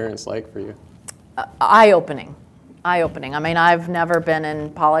the experience like for you? Eye-opening. I mean, I've never been in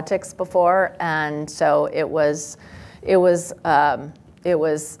politics before, and so it was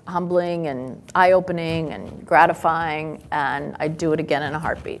humbling and eye-opening and gratifying, and I'd do it again in a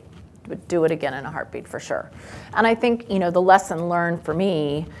heartbeat. Would do it again in a heartbeat for sure. And I think, you know, the lesson learned for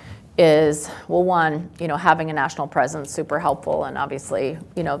me is, well, one, you know, having a national presence, super helpful, and obviously,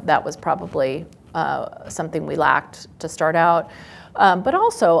 you know, that was probably something we lacked to start out. But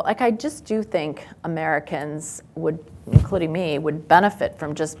also, like, I just do think Americans would, including me, would benefit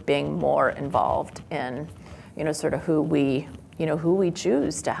from just being more involved in, you know, sort of who we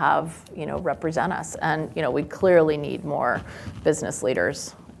choose to have, you know, represent us. And, you know, we clearly need more business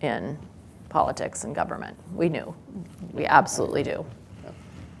leaders in politics and government. We absolutely do.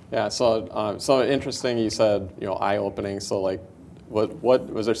 Yeah. So interesting. You said, you know, eye-opening. So, like, what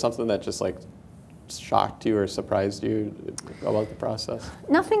was there something that just, like, shocked you or surprised you about the process?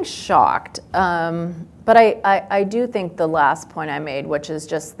 Nothing shocked, but I do think the last point I made, which is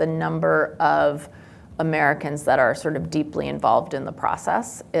just the number of Americans that are sort of deeply involved in the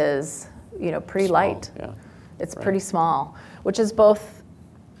process, is, you know, pretty light. Yeah. It's pretty small, which is both.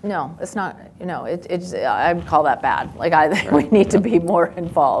 No, it's not. You know, it's. I would call that bad. Like, we need to be more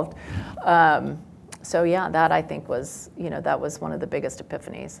involved. So yeah, that I think was, you know, that was one of the biggest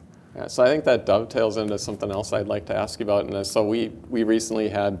epiphanies. Yeah, so I think that dovetails into something else I'd like to ask you about. And so we recently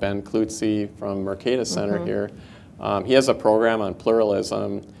had Ben Klutzy from Mercatus Center here. He has a program on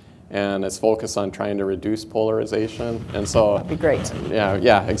pluralism, and it's focused on trying to reduce polarization. And so that'd be great.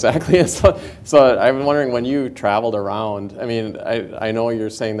 Yeah, exactly. And so I'm wondering, when you traveled around, I mean, I know you're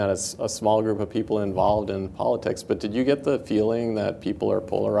saying that it's a small group of people involved in politics, but did you get the feeling that people are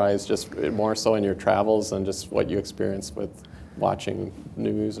polarized just more so in your travels than just what you experienced with watching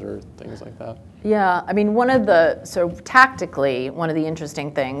news or things like that? Yeah, I mean, so tactically, one of the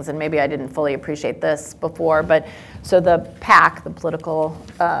interesting things, and maybe I didn't fully appreciate this before, but so the PAC, the Political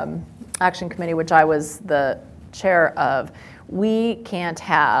Action Committee, which I was the chair of, we can't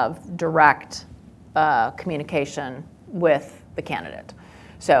have direct communication with the candidate.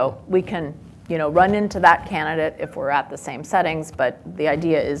 So we can, run into that candidate if we're at the same settings, but the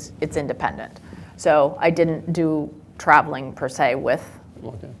idea is it's independent. So I didn't do traveling per se with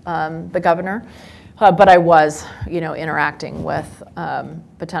the governor, but I was, interacting with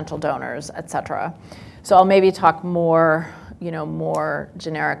potential donors, et cetera. So I'll maybe talk more, more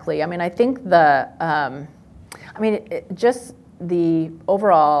generically. I mean, I think just the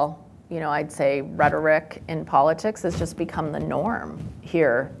overall, I'd say rhetoric in politics has just become the norm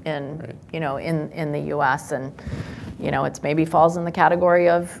here in, in the U.S. and, it's maybe falls in the category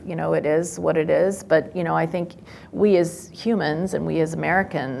of, it is what it is. But, I think we as humans and we as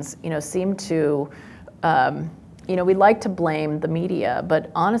Americans, seem to, we like to blame the media,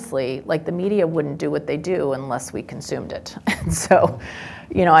 but honestly, like the media wouldn't do what they do unless we consumed it. And so,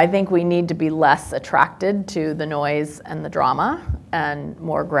 I think we need to be less attracted to the noise and the drama and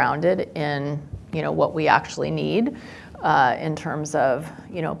more grounded in, what we actually need in terms of,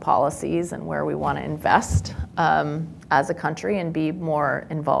 policies and where we want to invest as a country and be more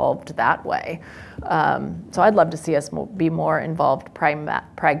involved that way. So I'd love to see us be more involved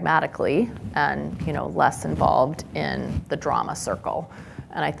pragmatically and, less involved in the drama circle.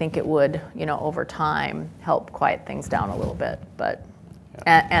 And I think it would, over time, help quiet things down a little bit, but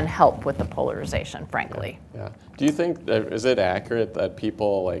and help with the polarization, frankly. Yeah. Do you think, is it accurate that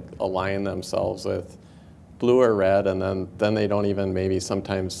people like align themselves with blue or red, and then they don't even maybe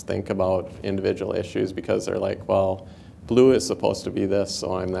sometimes think about individual issues because they're like, well, blue is supposed to be this,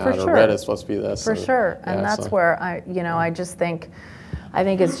 so I'm that, or red is supposed to be this. For sure, and that's where I just think,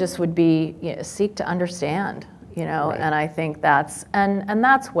 it just would be seek to understand, right. And I think that's and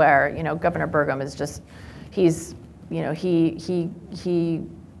that's where Governor Burgum is just he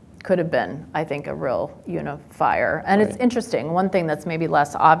could have been, I think, a real unifier. And It's interesting. One thing that's maybe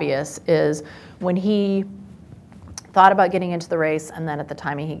less obvious is when he thought about getting into the race, and then at the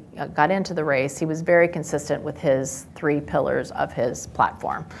time he got into the race, he was very consistent with his 3 pillars of his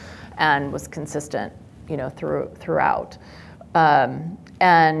platform, and was consistent, throughout. But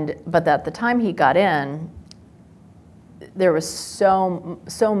at the time he got in, there was so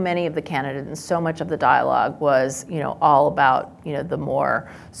many of the candidates, and so much of the dialogue was, all about, the more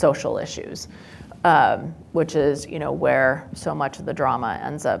social issues, which is, where so much of the drama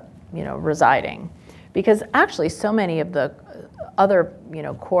ends up, residing. Because actually, so many of the other,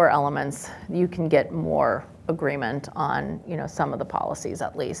 core elements, you can get more agreement on, some of the policies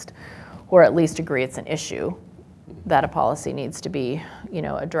at least, or at least agree it's an issue that a policy needs to be,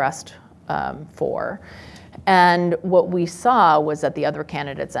 addressed for. And what we saw was that the other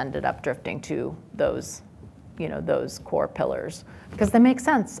candidates ended up drifting to those, those core pillars, because they make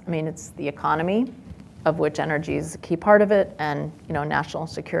sense. I mean, it's the economy, of which energy is a key part of it, and national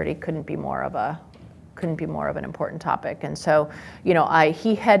security couldn't be more of an important topic. And so,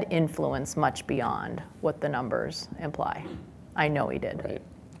 he had influence much beyond what the numbers imply. I know he did.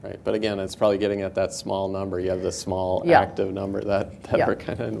 Right. But again, it's probably getting at that small number. You have the small active number that are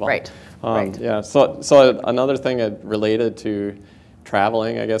kind of involved. Right. Yeah. So another thing related to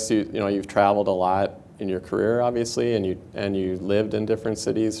traveling, I guess you've traveled a lot in your career, obviously, and you lived in different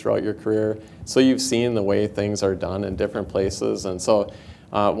cities throughout your career. So you've seen the way things are done in different places. And so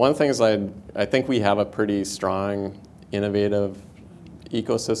one thing is I think we have a pretty strong, innovative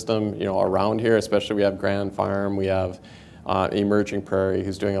ecosystem, around here. Especially we have Grand Farm, we have Emerging Prairie,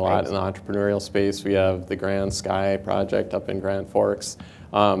 who's doing a lot in the entrepreneurial space. We have the Grand Sky project up in Grand Forks.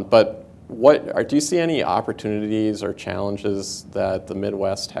 But do you see any opportunities or challenges that the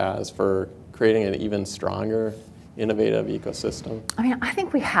Midwest has for creating an even stronger, innovative ecosystem? I mean, I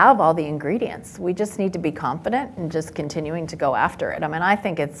think we have all the ingredients. We just need to be confident and just continuing to go after it. I mean, I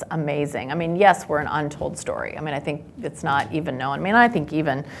think it's amazing. I mean, yes, we're an untold story. I mean, I think it's not even known. I mean, I think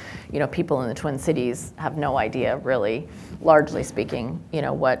even, people in the Twin Cities have no idea, really, largely speaking,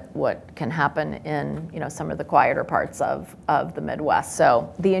 what can happen in, some of the quieter parts of the Midwest.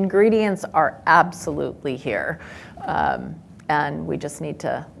 So the ingredients are absolutely here. And we just need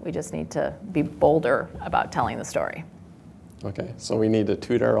to be bolder about telling the story. Okay, so we need to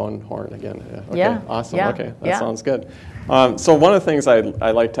toot our own horn again. Yeah. Okay. Yeah. Awesome. Yeah. Okay, that Yeah. sounds good. So one of the things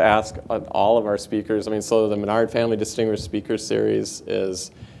I like to ask all of our speakers, I mean, so the Menard Family Distinguished Speaker Series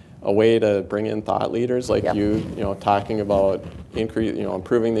is a way to bring in thought leaders like Yep. you know, talking about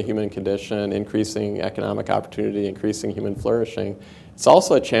improving the human condition, increasing economic opportunity, increasing human flourishing. It's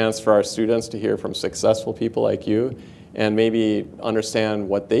also a chance for our students to hear from successful people like you and maybe understand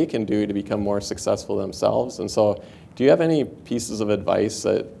what they can do to become more successful themselves. And so, do you have any pieces of advice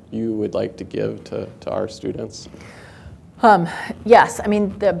that you would like to give to our students? Yes, I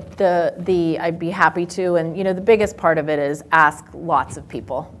mean, I'd be happy to, and you know, the biggest part of it is ask lots of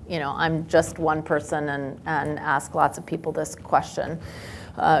people. You know, I'm just one person, and ask lots of people this question,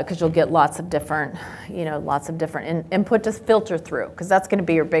 because you'll get lots of different input to filter through, because that's going to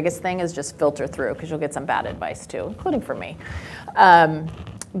be your biggest thing, is just filter through, because you'll get some bad advice too, including from me.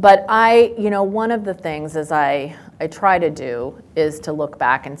 But one of the things is I try to do is to look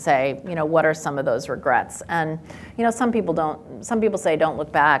back and say, you know, what are some of those regrets? And, you know, some people say don't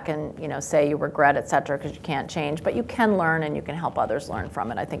look back and, you know, say you regret, et cetera, because you can't change, but you can learn and you can help others learn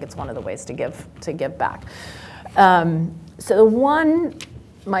from it. I think it's one of the ways to give back. So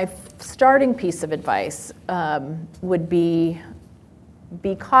my starting piece of advice would be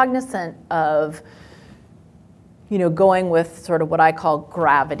cognizant of, you know, going with sort of what I call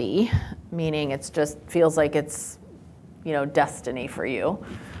gravity, meaning it's just feels like it's, you know, destiny for you.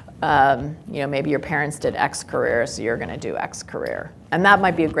 You know, maybe your parents did X career, so you're going to do X career. And that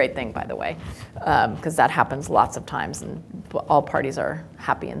might be a great thing, by the way, because that happens lots of times and all parties are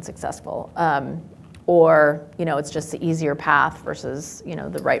happy and successful. Or, you know, it's just the easier path versus, you know,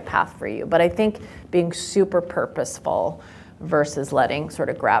 the right path for you. But I think being super purposeful versus letting sort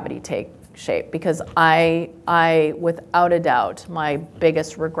of gravity take shape, because I without a doubt, my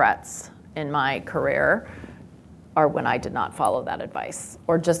biggest regrets in my career are when I did not follow that advice,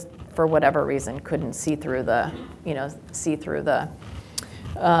 or just for whatever reason couldn't see through to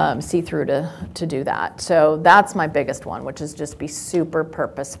do that. So that's my biggest one, which is just be super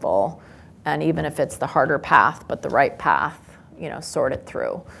purposeful, and even if it's the harder path, but the right path, you know, sort it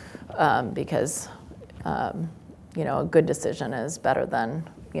through, because you know, a good decision is better than,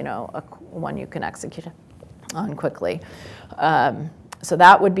 you know, one you can execute on quickly. So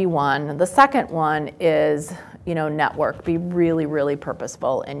that would be one. The second one is, you know, network. Be really, really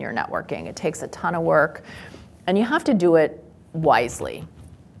purposeful in your networking. It takes a ton of work, and you have to do it wisely.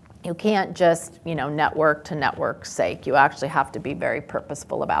 You can't just, you know, network to network's sake. You actually have to be very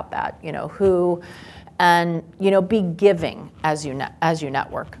purposeful about that. You know, and you know, be giving as you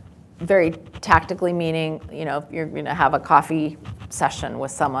network. Very tactically, meaning, you know, if you're going to have a coffee session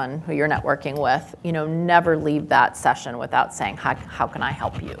with someone who you're networking with, you know, never leave that session without saying, how can I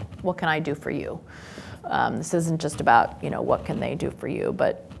help you? What can I do for you? This isn't just about, you know, what can they do for you,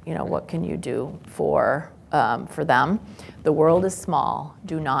 but, you know, what can you do for them? The world is small.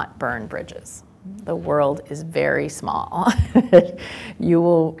 Do not burn bridges. The world is very small.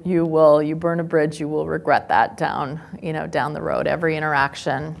 You burn a bridge, you will regret that down the road. Every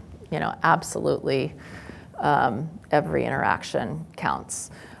interaction, you know, absolutely, every interaction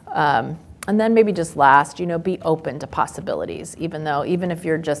counts. And then maybe just last, you know, be open to possibilities, even if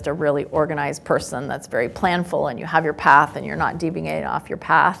you're just a really organized person that's very planful and you have your path and you're not deviating off your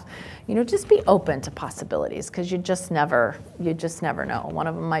path, you know, just be open to possibilities, because you just never know. One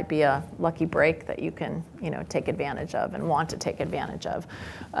of them might be a lucky break that you can, you know, take advantage of and want to take advantage of.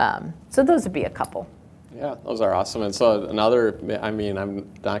 So those would be a couple. Yeah, those are awesome. And so another, I mean,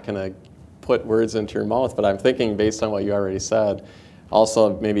 I'm not going to put words into your mouth, but I'm thinking based on what you already said,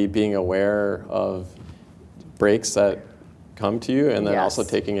 also maybe being aware of breaks that come to you, and then also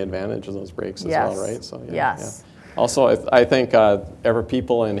taking advantage of those breaks as well, right? So Yes. Also, I think every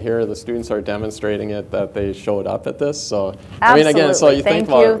people in here, the students are demonstrating it that they showed up at this. So Absolutely. I mean, again, so you think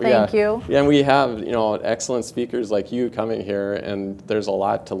about Thank you. Yeah, and we have, you know, excellent speakers like you coming here, and there's a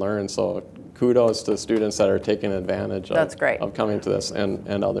lot to learn. So kudos to students that are taking advantage of coming to this,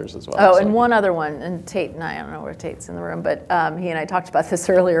 and others as well. Oh, and one other one, and Tate and I don't know where Tate's in the room, but he and I talked about this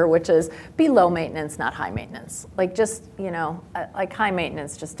earlier, which is be low maintenance, not high maintenance. Like, just, you know, like high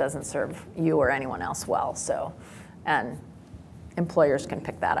maintenance just doesn't serve you or anyone else well. So, and employers can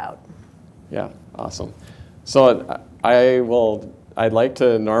pick that out. Yeah, awesome. So I'd like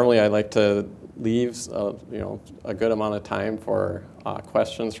to leave you know, a good amount of time for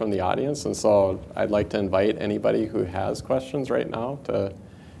questions from the audience, and so I'd like to invite anybody who has questions right now to.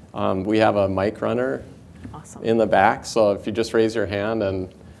 We have a mic runner in the back, so if you just raise your hand,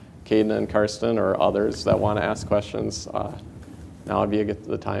 and Caden and Karsten or others that want to ask questions, now would be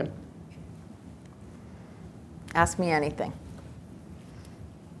the time. Ask me anything.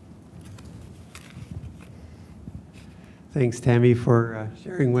 Thanks, Tami, for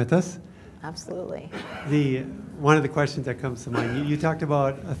sharing with us. Absolutely. One of the questions that comes to mind, you talked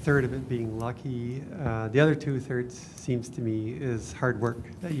about a third of it being lucky. The other 2/3 seems to me is hard work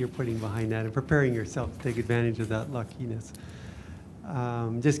that you're putting behind that and preparing yourself to take advantage of that luckiness.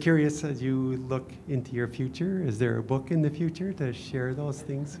 Just curious, as you look into your future, is there a book in the future to share those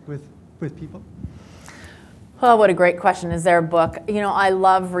things with people? Oh, what a great question. Is there a book? You know, I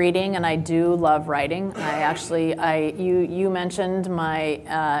love reading and I do love writing. You mentioned my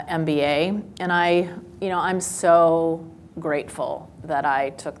MBA, and I'm so grateful that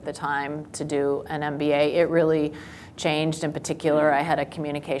I took the time to do an MBA. It really changed. In particular, I had a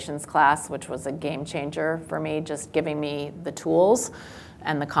communications class, which was a game changer for me, just giving me the tools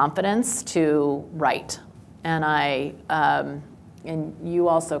and the confidence to write. And you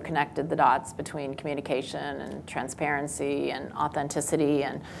also connected the dots between communication and transparency and authenticity.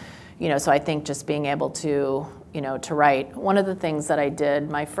 And, so I think just being able to, to write. One of the things that I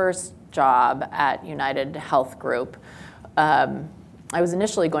did, my first job at United Health Group, I was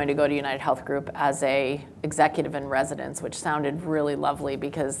initially going to go to United Health Group as a executive in residence, which sounded really lovely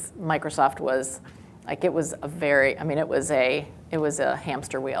because Microsoft was, like, it was a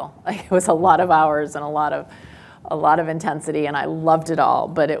hamster wheel. Like, it was a lot of hours and a lot of intensity, and I loved it all,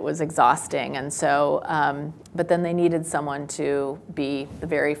 but it was exhausting. And so, but then they needed someone to be the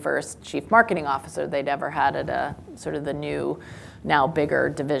very first chief marketing officer they'd ever had at a sort of the new, now bigger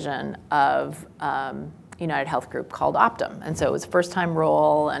division of United Health Group called Optum. And so it was a first-time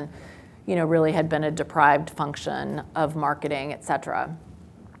role, and really had been a deprived function of marketing, et cetera.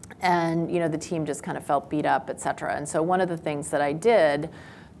 And the team just kind of felt beat up, et cetera. And so one of the things that I did,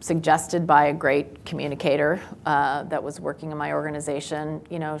 suggested by a great communicator that was working in my organization,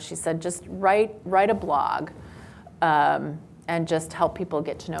 she said, just write a blog and just help people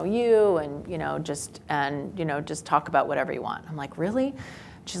get to know you, and just talk about whatever you want. I'm like, really?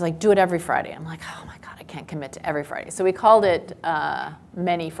 She's like, do it every Friday. I'm like, oh my God, I can't commit to every Friday. So we called it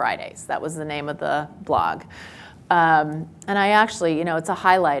Many Fridays. That was the name of the blog. And I actually, it's a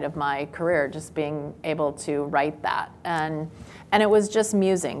highlight of my career, just being able to write that. And it was just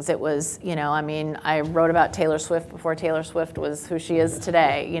musings. It was, I wrote about Taylor Swift before Taylor Swift was who she is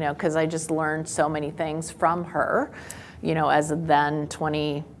today, because I just learned so many things from her, as a then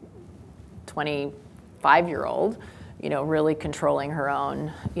 25-year-old, really controlling her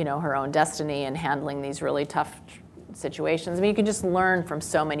own destiny and handling these really tough situations. I mean, you can just learn from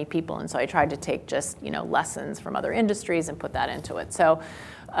so many people. And so I tried to take just, lessons from other industries and put that into it. So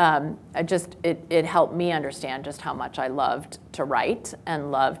it helped me understand just how much I loved to write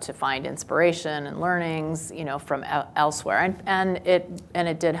and loved to find inspiration and learnings, from elsewhere. And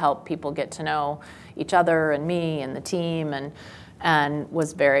it did help people get to know each other and me and the team, and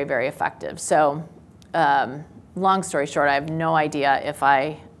was very, very effective. So long story short, I have no idea if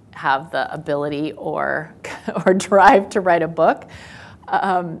I have the ability or drive to write a book.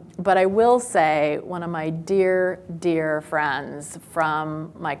 But I will say one of my dear, dear friends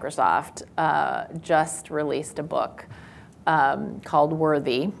from Microsoft just released a book called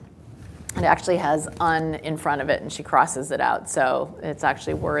Worthy. It actually has "un" in front of it, and she crosses it out. So it's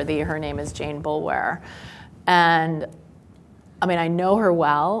actually Worthy. Her name is Jane Boulware. And I know her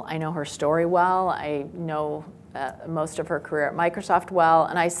well. I know her story well. I know most of her career at Microsoft well.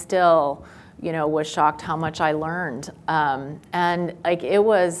 And I still was shocked how much I learned. And it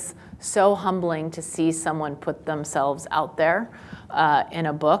was so humbling to see someone put themselves out there in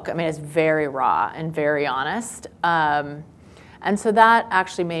a book. It's very raw and very honest. And so that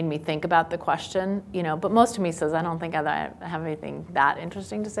actually made me think about the question, but most of me says, I don't think I have anything that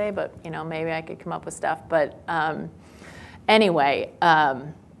interesting to say, but maybe I could come up with stuff. But anyway,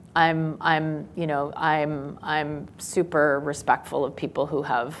 I'm super respectful of people who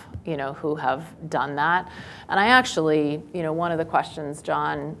have done that. And I actually, one of the questions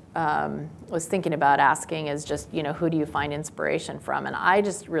John was thinking about asking is just, who do you find inspiration from? And I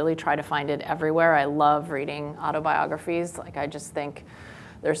just really try to find it everywhere. I love reading autobiographies. I just think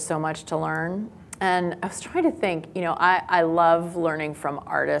there's so much to learn. And I was trying to think, I love learning from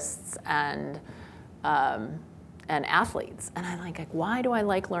artists and athletes. And I'm like, why do I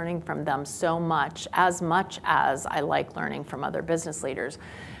like learning from them so much as I like learning from other business leaders?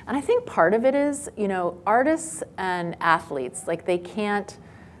 And I think part of it is, artists and athletes, they can't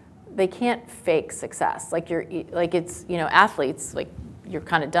fake success. Athletes, you're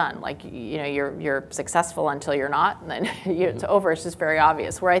kind of done. You're successful until you're not, and then it's over. It's just very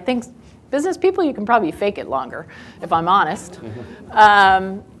obvious. Where I think business people, you can probably fake it longer, if I'm honest.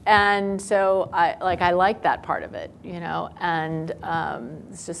 And so I like that part of it, you know, and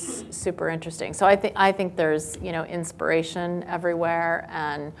it's just super interesting. So I think there's, you know, inspiration everywhere,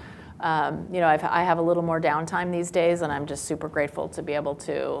 and you know, I have a little more downtime these days, and I'm just super grateful to be able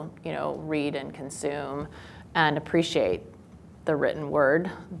to, you know, read and consume and appreciate the written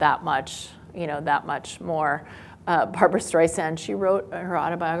word that much, you know, that much more. Barbara Streisand, she wrote her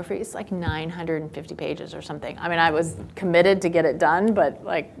autobiography. It's like 950 pages or something. I mean, I was committed to get it done, but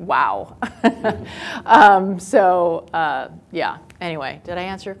like, wow. Yeah, anyway, did I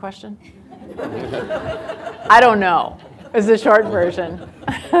answer your question? I don't know, is the short version.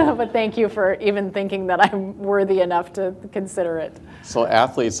 But thank you for even thinking that I'm worthy enough to consider it. So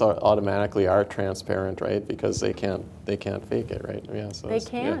athletes automatically are transparent, right? Because they can't fake it, right? Yeah. So they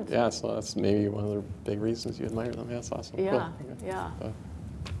can't. Yeah. So that's maybe one of the big reasons you admire them. Yeah, that's awesome. Yeah. Cool. Okay. Yeah.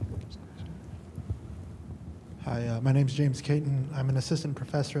 Hi, my name's James Caton. I'm an assistant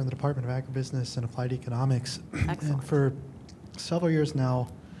professor in the Department of Agribusiness and Applied Economics. Excellent. And for several years now,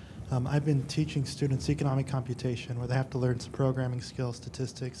 I've been teaching students economic computation, where they have to learn some programming skills,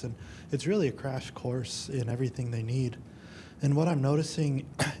 statistics, and it's really a crash course in everything they need. And what I'm noticing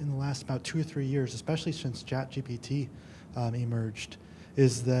in the last about 2 or 3 years, especially since ChatGPT emerged,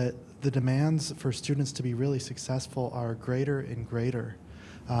 is that the demands for students to be really successful are greater and greater.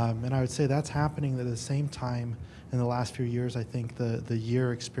 And I would say that's happening at the same time in the last few years. I think the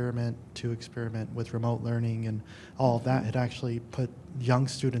year experiment to experiment with remote learning and all of that had actually put young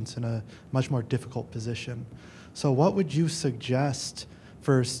students in a much more difficult position. So what would you suggest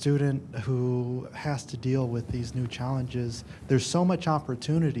for a student who has to deal with these new challenges? There's so much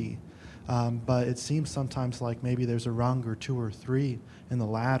opportunity, but it seems sometimes like maybe there's a rung or 2 or 3 in the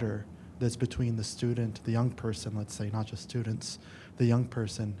ladder that's between the student, the young person, let's say, not just students, the young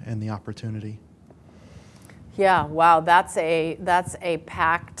person and the opportunity. Yeah, wow, that's a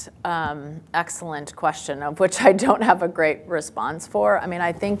packed, excellent question, of which I don't have a great response for. I mean,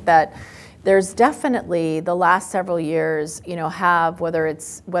 I think that there's definitely the last several years, you know, whether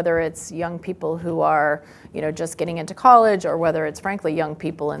it's young people who are, you know, just getting into college, or whether it's frankly young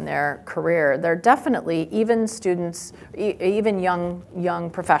people in their career, they're definitely, even students, even young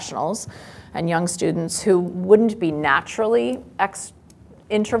professionals and young students who wouldn't be naturally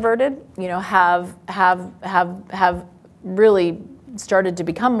introverted, you know, have really started to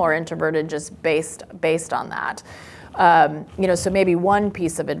become more introverted just based on that. You know, so maybe one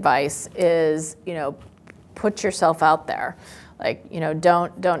piece of advice is, you know, put yourself out there. Like, you know,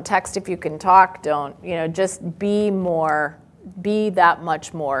 don't text if you can talk. Don't, you know, just be that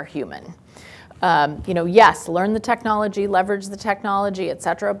much more human. You know, yes, learn the technology, leverage the technology, et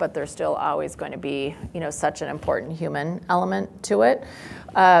cetera, but there's still always going to be, you know, such an important human element to it.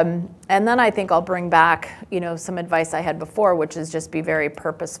 And then I think I'll bring back, you know, some advice I had before, which is just be very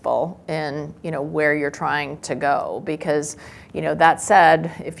purposeful in, you know, where you're trying to go. Because, you know, that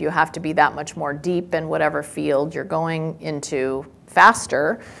said, if you have to be that much more deep in whatever field you're going into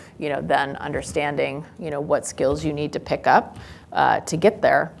faster, you know, then understanding, you know, what skills you need to pick up to get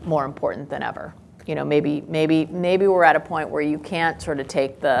there, more important than ever. You know, maybe we're at a point where you can't sort of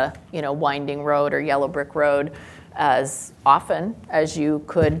take the, you know, winding road or yellow brick road as often as you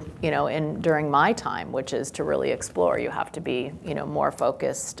could, you know, during my time, which is to really explore. You have to be, you know, more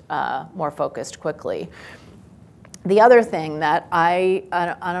focused quickly. The other thing that I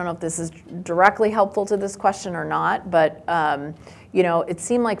don't know if this is directly helpful to this question or not, but you know, it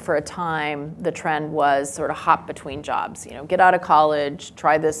seemed like for a time the trend was sort of hop between jobs. You know, get out of college,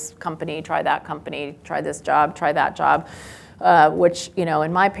 try this company, try that company, try this job, try that job, which, you know,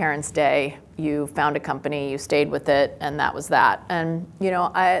 in my parents' day, you found a company, you stayed with it, and that was that. And, you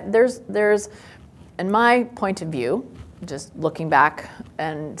know, there's, in my point of view, just looking back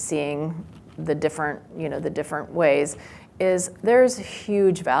and seeing the different, you know, the different ways, is there's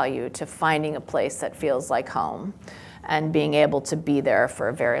huge value to finding a place that feels like home and being able to be there for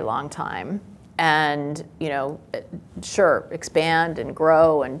a very long time. And, you know, sure, expand and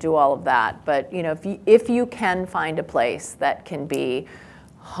grow and do all of that. But, you know, if you can find a place that can be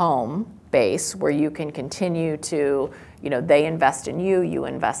home base, where you can continue to, you know, they invest in you, you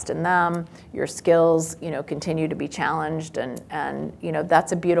invest in them, your skills, you know, continue to be challenged, and you know,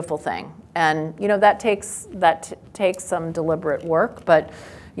 that's a beautiful thing. And, you know, that takes some deliberate work, but,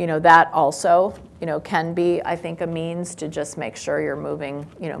 you know, that also, you know, can be, I think, a means to just make sure you're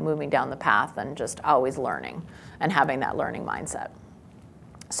moving down the path and just always learning and having that learning mindset.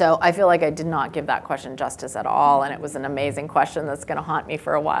 So I feel like I did not give that question justice at all, and it was an amazing question that's going to haunt me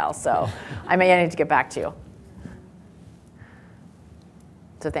for a while. So I may need to get back to you.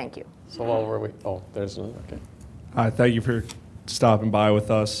 So thank you. So while were we? Oh, there's another. Okay. Thank you for stopping by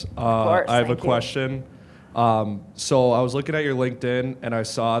with us. Of course, I have a thank you. question. So I was looking at your LinkedIn and I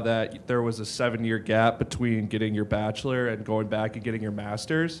saw that there was a 7-year gap between getting your bachelor and going back and getting your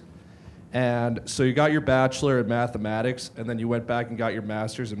master's. And so you got your bachelor in mathematics and then you went back and got your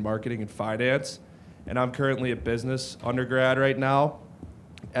master's in marketing and finance. And I'm currently a business undergrad right now.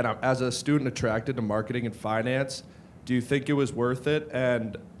 And as a student attracted to marketing and finance, do you think it was worth it?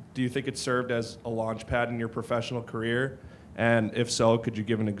 And do you think it served as a launch pad in your professional career? And if so, could you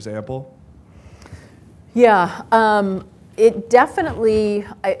give an example? Yeah, it definitely,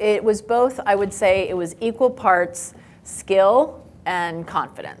 it was both, I would say it was equal parts skill and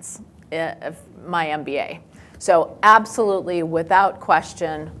confidence, my MBA. So absolutely, without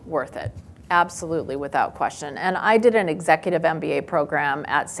question, worth it. Absolutely, without question. And I did an executive MBA program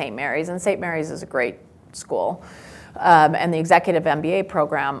at St. Mary's, and St. Mary's is a great school. And the executive MBA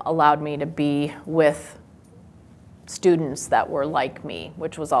program allowed me to be with students that were like me,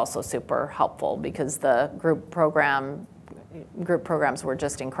 which was also super helpful because the group programs were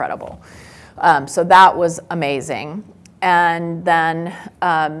just incredible. So that was amazing. And then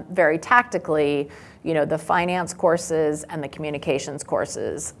very tactically, the finance courses and the communications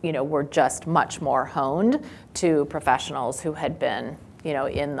courses, were just much more honed to professionals who had been,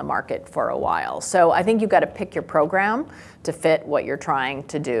 in the market for a while. So I think you've got to pick your program to fit what you're trying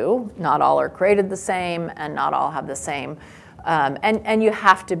to do. Not all are created the same, and not all have the same. And you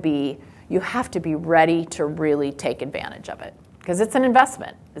have to be ready to really take advantage of it because it's an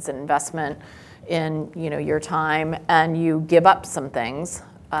investment. It's an investment in your time, and you give up some things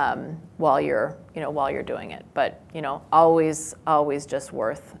while you're doing it. But always just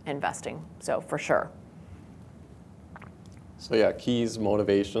worth investing. So for sure. So yeah, keys,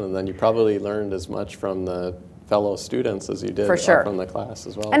 motivation, and then you probably learned as much from the fellow students as you did For sure. from the class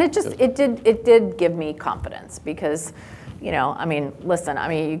as well. And it did give me confidence because, listen,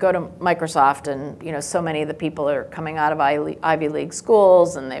 you go to Microsoft and, so many of the people are coming out of Ivy League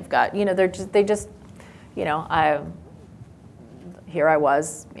schools and they've got, here I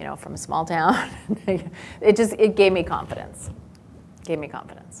was, from a small town. It gave me confidence.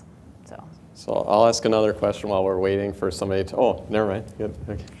 So I'll ask another question while we're waiting for somebody to, oh, never mind. Good.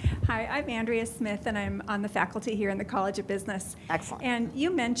 Okay. Hi, I'm Andrea Smith, and I'm on the faculty here in the College of Business. Excellent. And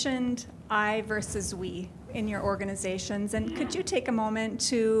you mentioned I versus we in your organizations, and could you take a moment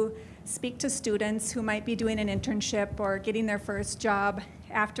to speak to students who might be doing an internship or getting their first job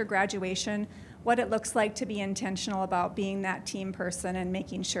after graduation, what it looks like to be intentional about being that team person and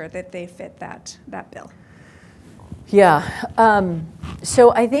making sure that they fit that bill? Yeah,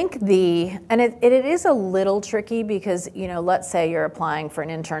 so I think it is a little tricky because, let's say you're applying for an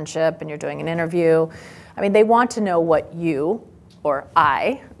internship and you're doing an interview. I mean, they want to know what you or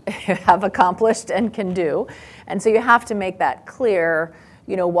I have accomplished and can do. And so you have to make that clear,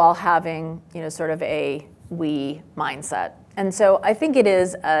 while having, sort of a we mindset. And so I think it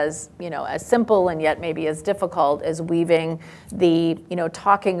is as simple and yet maybe as difficult as weaving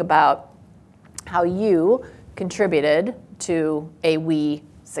talking about how you contributed to a we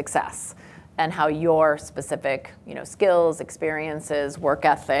success and how your specific skills, experiences, work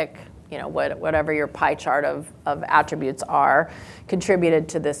ethic, whatever your pie chart of attributes are, contributed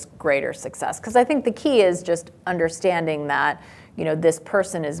to this greater success. Because I think the key is just understanding that this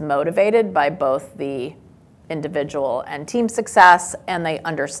person is motivated by both the individual and team success, and they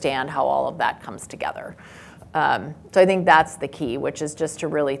understand how all of that comes together. So I think that's the key, which is just to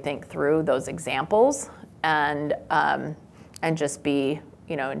really think through those examples and just be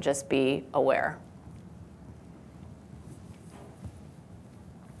aware.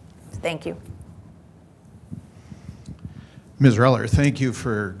 Thank you. Ms. Reller, thank you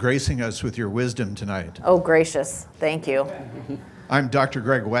for gracing us with your wisdom tonight. Oh, gracious. Thank you. I'm Dr.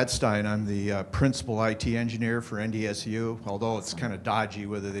 Greg Wetstein. I'm the principal IT engineer for NDSU, although it's kind of dodgy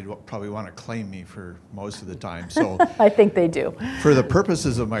whether they'd probably want to claim me for most of the time. So I think they do. For the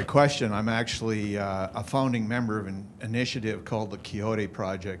purposes of my question, I'm actually a founding member of an initiative called the Quixote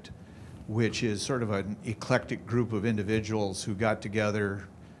Project, which is sort of an eclectic group of individuals who got together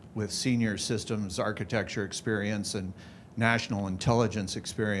with senior systems architecture experience and national intelligence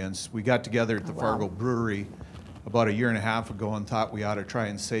experience. We got together at the Fargo Brewery about a year and a half ago and thought we ought to try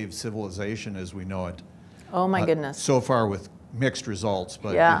and save civilization as we know it. Oh my goodness. So far with mixed results,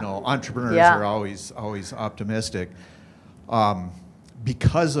 but entrepreneurs are always optimistic.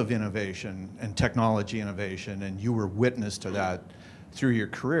 Because of innovation and technology innovation, and you were witness to that through your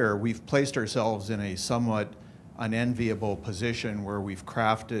career, we've placed ourselves in a somewhat unenviable position where we've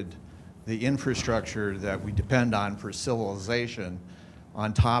crafted the infrastructure that we depend on for civilization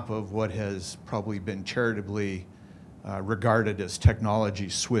on top of what has probably been charitably regarded as technology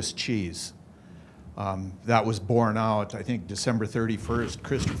Swiss cheese. That was borne out, I think, December 31st.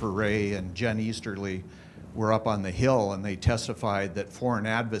 Christopher Wray and Jen Easterly were up on the Hill, and they testified that foreign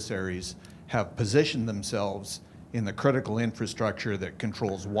adversaries have positioned themselves in the critical infrastructure that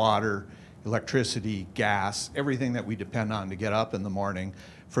controls water, electricity, gas, everything that we depend on to get up in the morning,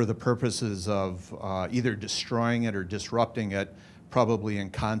 for the purposes of either destroying it or disrupting it, probably in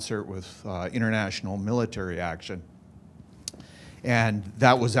concert with international military action. And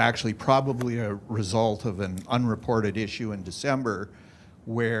that was actually probably a result of an unreported issue in December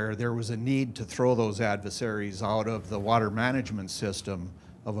where there was a need to throw those adversaries out of the water management system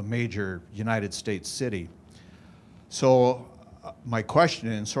of a major United States city. So my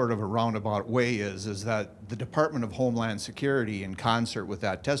question in sort of a roundabout way is that the Department of Homeland Security, in concert with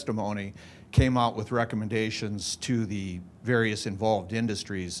that testimony, came out with recommendations to the various involved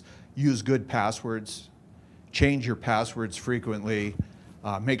industries: use good passwords, change your passwords frequently,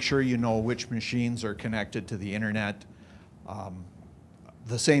 make sure you know which machines are connected to the internet.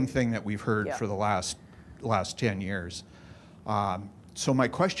 The same thing that we've heard for the last 10 years. So my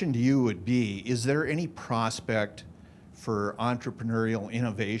question to you would be, is there any prospect for entrepreneurial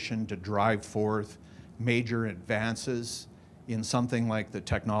innovation to drive forth major advances in something like the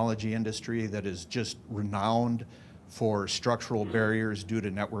technology industry that is just renowned for structural barriers due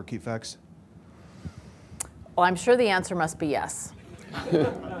to network effects? Well, I'm sure the answer must be yes.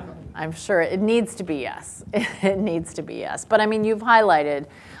 I'm sure it needs to be yes. It needs to be yes. But I mean, you've highlighted,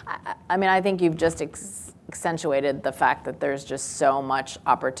 I think you've just accentuated the fact that there's just so much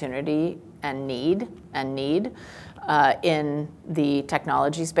opportunity and need in the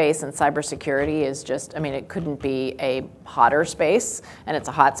technology space, and cybersecurity is just, it couldn't be a hotter space, and it's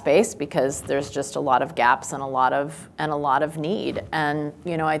a hot space because there's just a lot of gaps and a lot of need. And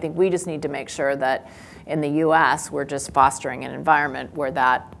I think we just need to make sure that in the U.S. we're just fostering an environment where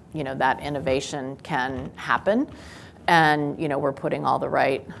that innovation can happen, and we're putting all the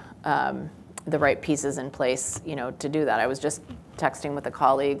right pieces in place to do that. I was just texting with a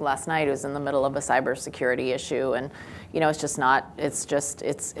colleague last night who's in the middle of a cybersecurity issue, and it's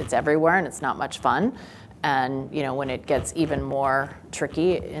everywhere, and it's not much fun. And when it gets even more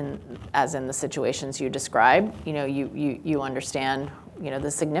tricky, as in the situations you describe, you understand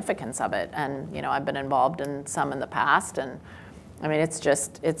the significance of it. And I've been involved in some in the past, and it's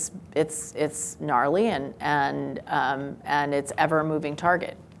gnarly, and it's ever moving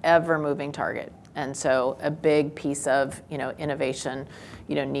target. And so a big piece of innovation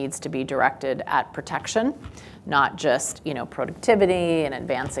needs to be directed at protection, not just productivity and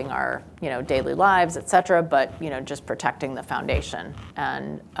advancing our daily lives, et cetera, but just protecting the foundation.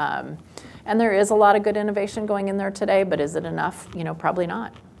 And there is a lot of good innovation going in there today, but is it enough? Probably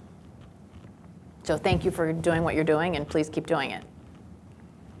not. So thank you for doing what you're doing, and please keep doing it.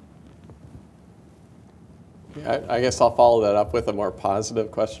 I guess I'll follow that up with a more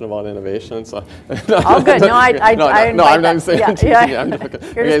positive question about innovation. So, all good. No, I'm saying, yeah.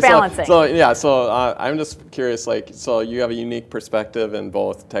 You're just balancing. So I'm just curious. So you have a unique perspective in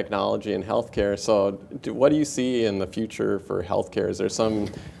both technology and healthcare. So, what do you see in the future for healthcare? Is there some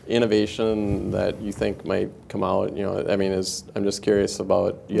innovation that you think might come out? I'm just curious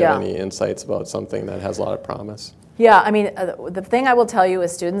about. Do you have any insights about something that has a lot of promise? Yeah, the thing I will tell you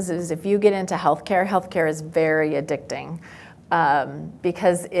as students is if you get into healthcare is very addicting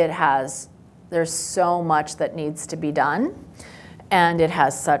because there's so much that needs to be done, and it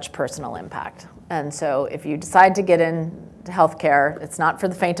has such personal impact. And so if you decide to get into healthcare, it's not for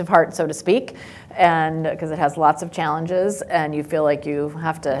the faint of heart, so to speak, and because it has lots of challenges and you feel like you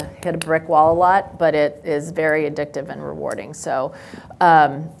have to hit a brick wall a lot, but it is very addictive and rewarding. So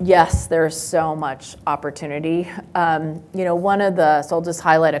yes, there's so much opportunity. So I'll just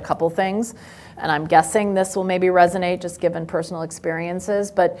highlight a couple things, and I'm guessing this will maybe resonate just given personal experiences,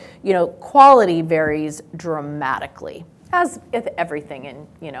 but quality varies dramatically, as with everything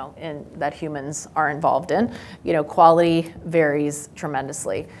in that humans are involved in. Quality varies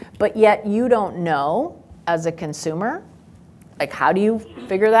tremendously. But yet you don't know, as a consumer, how do you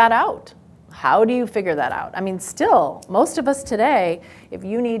figure that out? How do you figure that out? Still, most of us today, if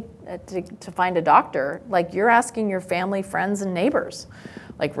you need to find a doctor, you're asking your family, friends, and neighbors.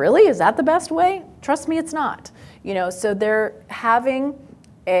 Really? Is that the best way? Trust me, it's not. So they're having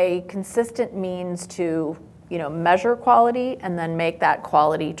a consistent means to measure quality and then make that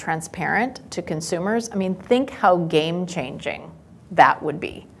quality transparent to consumers. Think how game-changing that would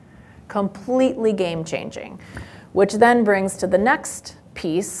be. Completely game-changing. Which then brings to the next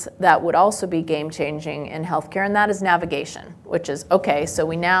piece that would also be game-changing in healthcare, and that is navigation, which is, okay, so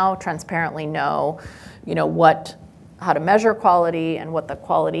we now transparently know, what how to measure quality and what the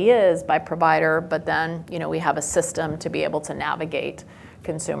quality is by provider, but then, you know, we have a system to be able to navigate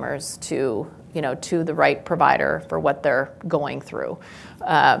consumers to, you know, to the right provider for what they're going through.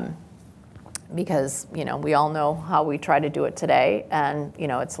 Because, you know, we all know how we try to do it today, and, you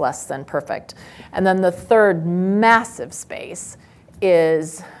know, it's less than perfect. And then the third massive space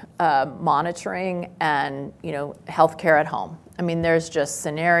is monitoring and, you know, healthcare at home. I mean, there's just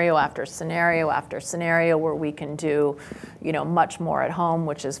scenario after scenario after scenario where we can do, you know, much more at home,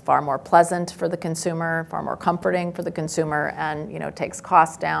 which is far more pleasant for the consumer, far more comforting for the consumer, and, you know, takes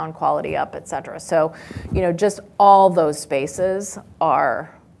costs down, quality up, et cetera. So, you know, just all those spaces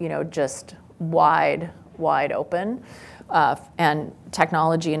are, you know, just wide open. And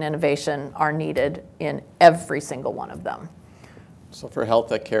technology and innovation are needed in every single one of them. So for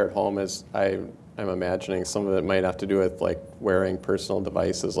health care at home, I'm imagining some of it might have to do with like wearing personal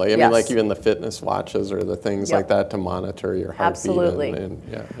devices, like I mean, like even the fitness watches or the things like that to monitor your heartbeat. Absolutely.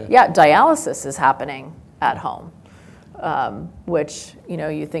 Yeah, dialysis is happening at home, which, you know,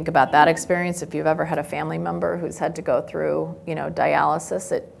 you think about that experience. If you've ever had a family member who's had to go through, you know,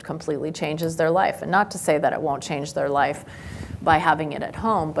 dialysis, it completely changes their life. And not to say that it won't change their life by having it at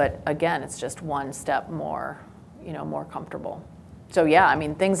home, but again, it's just one step more, you know, more comfortable. So yeah, I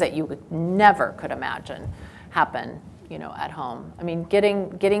mean, things that you would never could imagine happen, you know, at home. I mean,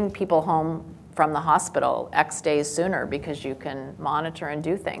 getting people home from the hospital X days sooner because you can monitor and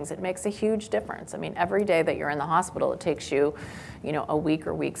do things, it makes a huge difference. I mean, every day that you're in the hospital, it takes you, you know, a week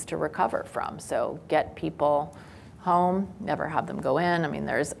or weeks to recover from. So get people home, never have them go in. I mean,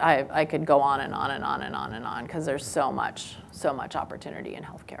 I could go on and on and on and on and on because there's so much opportunity in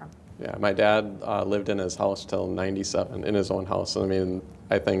healthcare. Yeah, my dad lived in his house till 97, in his own house. And I mean,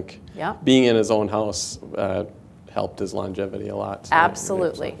 I think being in his own house helped his longevity a lot. So,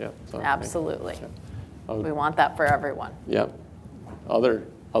 absolutely, so, absolutely. We want that for everyone. Yeah. Other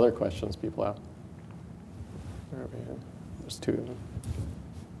questions people have? Where are we here? There's two of them.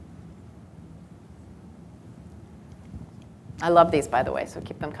 I love these, by the way, so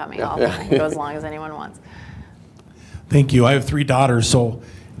keep them coming. I'll go as long as anyone wants. Thank you. I have 3 daughters, so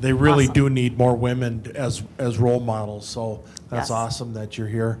they really do need more women as role models. So that's awesome that you're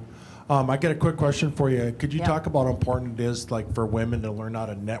here. I got a quick question for you. Could you talk about how important it is, like, for women to learn how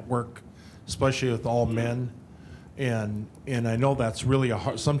to network, especially with all men? And I know that's really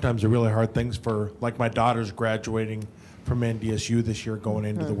sometimes a really hard thing for, like, my daughter's graduating from NDSU this year, going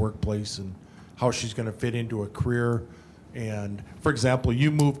into the workplace, and how she's going to fit into a career. And for example,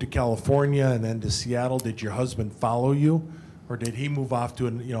 you moved to California and then to Seattle. Did your husband follow you, or did he move off to,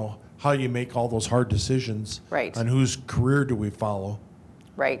 you know, how you make all those hard decisions on whose career do we follow?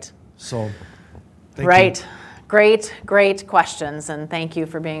 Right. So, thank you. Great questions, and thank you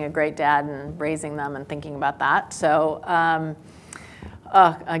for being a great dad and raising them and thinking about that. So,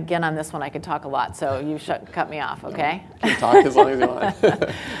 again, on this one, I could talk a lot, so you should cut me off, okay? You can talk as long as you want.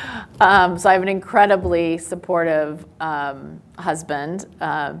 So I have an incredibly supportive husband.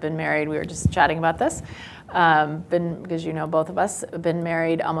 Been married, we were just chatting about this. Because you know both of us, been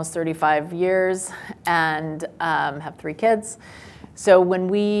married almost 35 years and have 3 kids. So when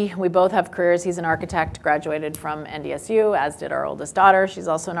we both have careers, he's an architect, graduated from NDSU, as did our oldest daughter. She's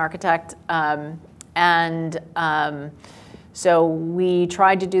also an architect. So we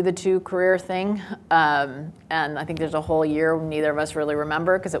tried to do the 2-career thing, and I think there's a whole year neither of us really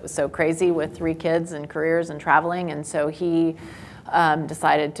remember because it was so crazy with 3 kids and careers and traveling, and so he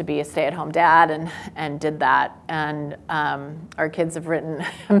decided to be a stay-at-home dad and did that. And our kids have written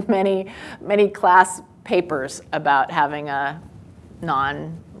many class papers about having a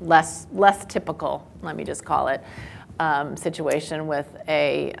less typical, let me just call it, situation with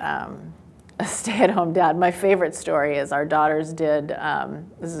a stay-at-home dad. My favorite story is our daughters did,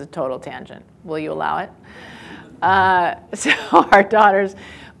 this is a total tangent, will you allow it? So our daughters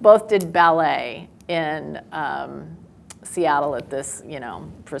both did ballet in Seattle at this, you know,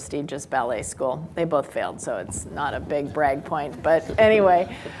 prestigious ballet school. They both failed, so it's not a big brag point, but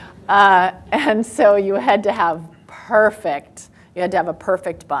anyway. And so you had to have a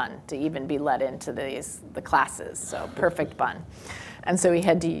perfect bun to even be let into the classes, so perfect bun. And so he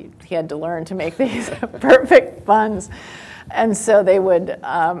had to learn to make these perfect buns. And so they would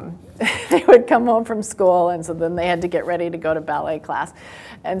come home from school, and so then they had to get ready to go to ballet class.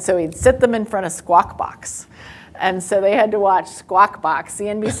 And so he'd sit them in front of Squawk Box. And so they had to watch Squawk Box,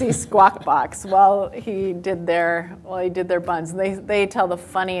 CNBC Squawk Box, while he did their buns. And they tell the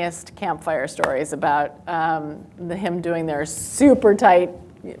funniest campfire stories about him doing their super tight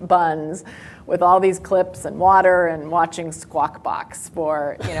buns with all these clips and water and watching Squawk Box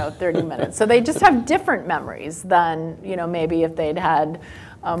for 30 minutes. So they just have different memories than maybe if they'd had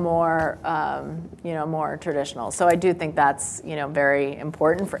a more more traditional. So I do think that's very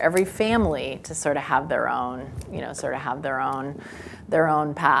important for every family to sort of have their own their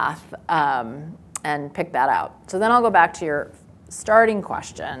own path and pick that out. So then I'll go back to your starting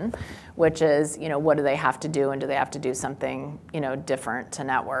question, which is, what do they have to do, and do they have to do something, different to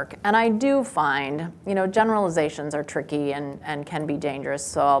network? And I do find, generalizations are tricky and can be dangerous,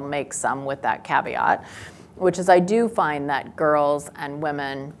 so I'll make some with that caveat, which is I do find that girls and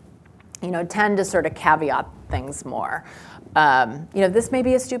women, tend to sort of caveat things more. This may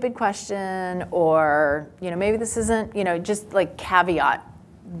be a stupid question, or, maybe this isn't, just like caveat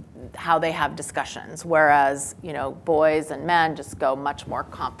how they have discussions, whereas boys and men just go much more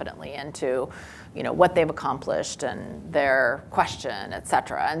confidently into what they've accomplished and their question, et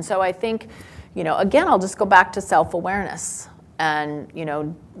cetera. And so I think again, I'll just go back to self-awareness, and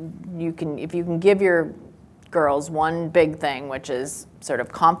if you can give your girls one big thing, which is sort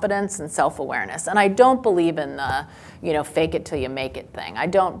of confidence and self-awareness. And I don't believe in the fake it till you make it thing. I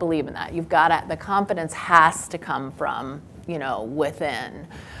don't believe in that. The confidence has to come from within.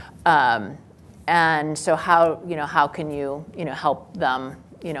 And so how can you help them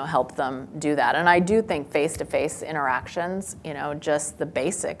do that? And I do think face-to-face interactions, just the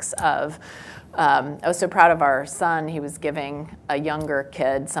basics of, I was so proud of our son. He was giving a younger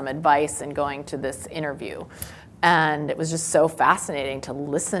kid some advice and going to this interview. And it was just so fascinating to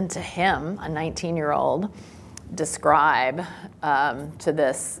listen to him, a 19-year-old, describe to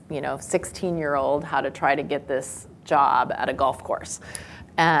this 16-year-old how to try to get this job at a golf course.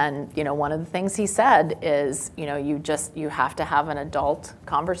 And one of the things he said is, you have to have an adult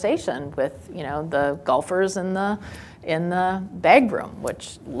conversation with the golfers in the bag room,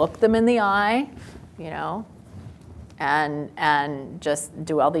 which look them in the eye, and just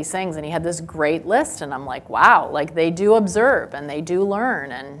do all these things. And he had this great list, and I'm like, wow, like they do observe and they do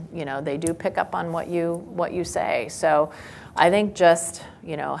learn, and they do pick up on what you say. So I think just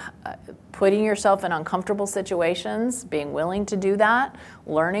putting yourself in uncomfortable situations, being willing to do that,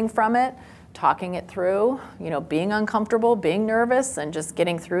 learning from it, talking it through, being uncomfortable, being nervous, and just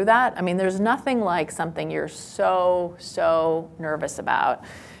getting through that. I mean, there's nothing like something you're so nervous about,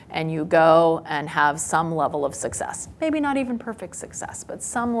 and you go and have some level of success. Maybe not even perfect success, but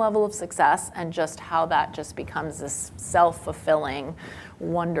some level of success, and just how that just becomes this self-fulfilling,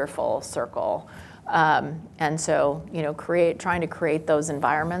 wonderful circle. And so, trying to create those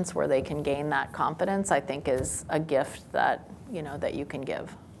environments where they can gain that confidence, I think, is a gift that, that you can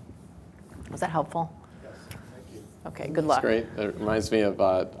give. Was that helpful? Yes, thank you. Okay, good luck. That's great. It reminds me of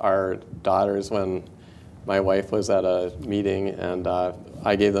our daughters when my wife was at a meeting, and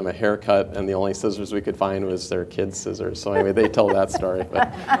I gave them a haircut, and the only scissors we could find was their kids' scissors. So anyway, they tell that story,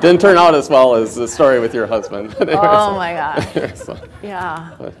 but didn't turn out as well as the story with your husband. Anyway, oh my gosh. So,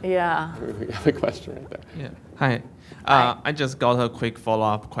 yeah. We have a question right there. Yeah. Hi. I just got a quick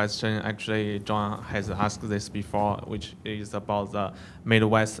follow-up question. Actually, John has asked this before, which is about the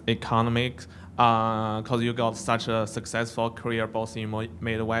Midwest economics. Because you got such a successful career both in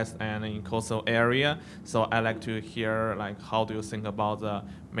Midwest and in coastal area, so I'd like to hear how do you think about the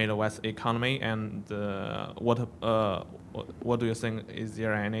Midwest economy, and what do you think, is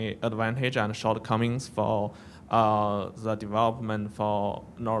there any advantage and shortcomings for the development for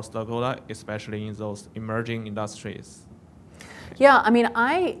North Dakota, especially in those emerging industries? Yeah, I mean,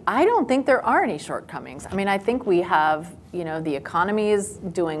 I don't think there are any shortcomings. I mean, I think we have, the economy is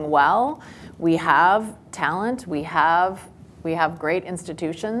doing well. We have talent. We have great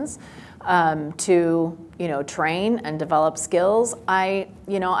institutions to, train and develop skills. I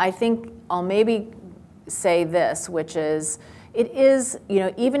think I'll maybe say this, which is, it is,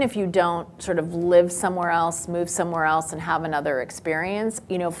 even if you don't sort of live somewhere else, move somewhere else and have another experience,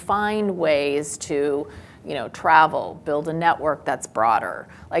 find ways to, travel, build a network that's broader.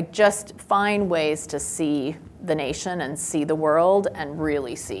 Just find ways to see the nation and see the world and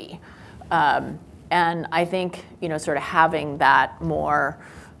really see. And I think, sort of having that more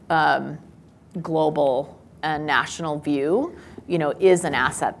global and national view, is an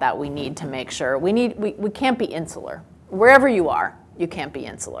asset that we need to make sure. We can't be insular. Wherever you are, you can't be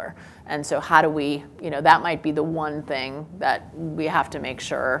insular. And so how do we, that might be the one thing that we have to make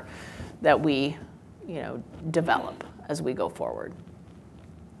sure that we, develop as we go forward.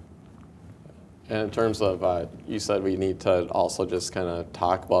 And in terms of, you said we need to also just kind of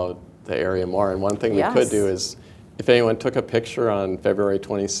talk about the area more. And one thing we could do is if anyone took a picture on February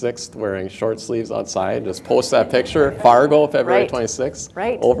 26th wearing short sleeves outside, just post that picture. Fargo, February 26th.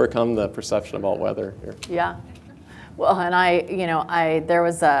 Right. Overcome the perception about weather here. Yeah. Well, and I'm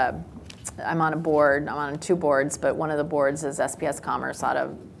on a board, I'm on 2 boards, but one of the boards is SPS Commerce out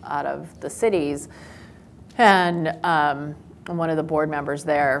of the cities. And one of the board members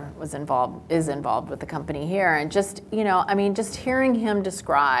there is involved with the company here. And just, just hearing him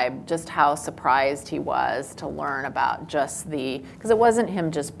describe just how surprised he was to learn about just because it wasn't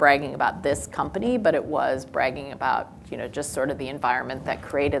him just bragging about this company, but it was bragging about, just sort of the environment that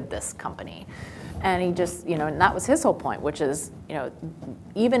created this company. And he just, and that was his whole point, which is,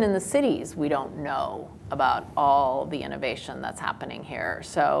 even in the cities, we don't know about all the innovation that's happening here.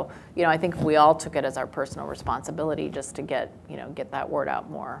 So, I think we all took it as our personal responsibility just to get that word out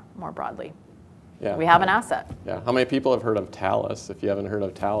more broadly. Yeah. We have an asset. Yeah. How many people have heard of Talus? If you haven't heard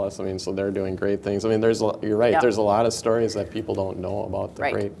of Talus, so they're doing great things. You're right. Yep. There's a lot of stories that people don't know about the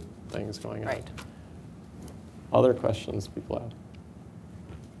great things going on. Right. Other questions people have?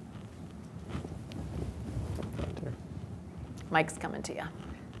 Mike's coming to you.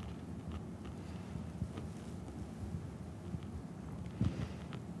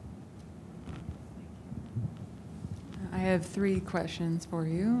 I have 3 questions for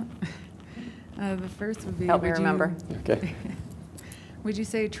you. The first would be, help me remember. Okay. Would you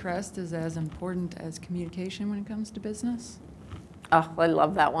say trust is as important as communication when it comes to business? Oh, I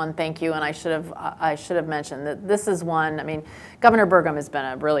love that one. Thank you. And I should have mentioned that this is one. Governor Burgum has been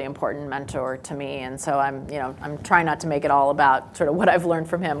a really important mentor to me, and so I'm trying not to make it all about sort of what I've learned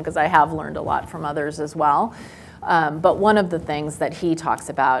from him, because I have learned a lot from others as well. But one of the things that he talks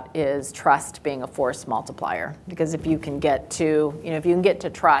about is trust being a force multiplier, because if you can get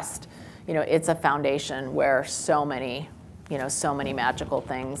to trust, it's a foundation where so many magical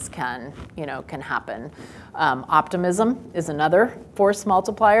things can happen. Optimism is another force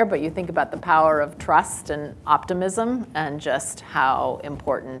multiplier, but you think about the power of trust and optimism and just how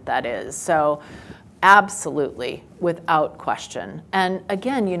important that is. So absolutely, without question. And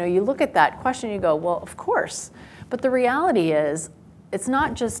again, you look at that question, you go, well, of course. But the reality is, it's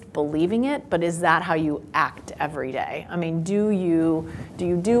not just believing it, but is that how you act every day? Do you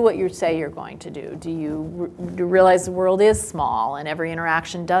do what you say you're going to do? Do you realize the world is small and every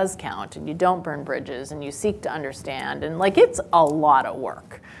interaction does count, and you don't burn bridges and you seek to understand? And it's a lot of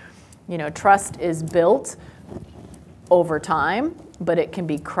work. Trust is built over time, but it can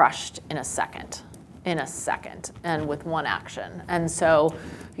be crushed in a second and with one action. And so,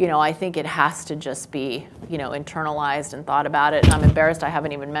 I think it has to just be, internalized and thought about it. And I'm embarrassed I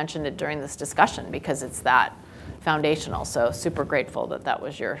haven't even mentioned it during this discussion, because it's that foundational. So super grateful that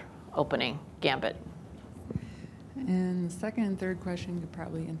was your opening gambit. And the second and third question could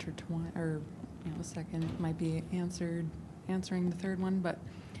probably intertwine, or the second might be answering the third one, but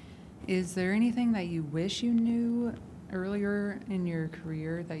is there anything that you wish you knew earlier in your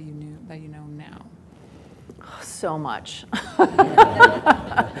career that you know now? So much.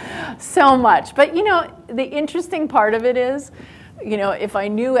 So much. But the interesting part of it is, if I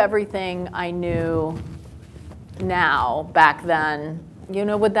knew everything I knew now back then,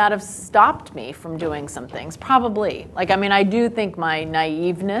 would that have stopped me from doing some things? Probably. I do think my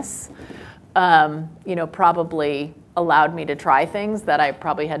naiveness, probably allowed me to try things that I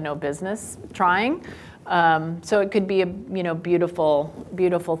probably had no business trying. So it could be a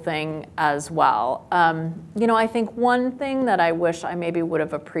beautiful thing as well. I think one thing that I wish I maybe would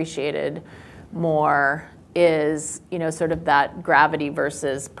have appreciated more is sort of that gravity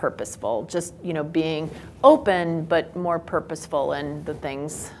versus purposeful. Just being open but more purposeful in the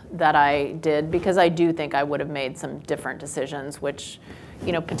things that I did, because I do think I would have made some different decisions, which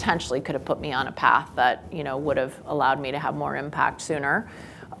potentially could have put me on a path that would have allowed me to have more impact sooner.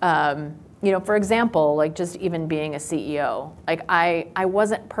 For example, just even being a CEO, I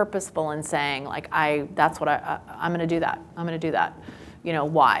wasn't purposeful in saying that's what I'm going to do that. I'm going to do that.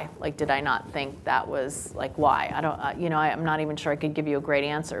 Why? Did I not think that was why? I don't. I'm not even sure I could give you a great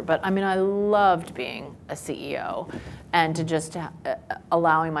answer. But I loved being a CEO, and to just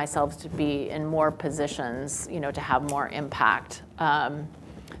allowing myself to be in more positions, to have more impact.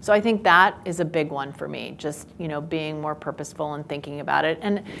 So I think that is a big one for me, just, being more purposeful and thinking about it.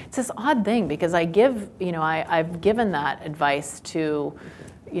 And it's this odd thing, because I've given that advice to,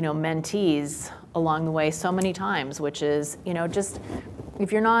 mentees along the way so many times, which is, just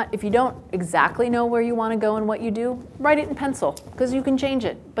if you don't exactly know where you want to go and what you do, write it in pencil, because you can change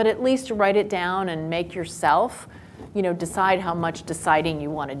it. But at least write it down and make yourself, decide how much deciding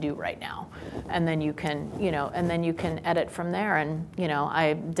you want to do right now. And then you can, edit from there. And,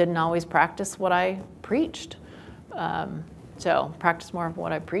 I didn't always practice what I preached, So practice more of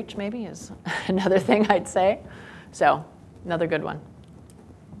what I preach maybe is another thing I'd say. So another good one.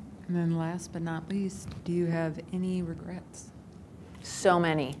 And then last but not least, do you have any regrets? So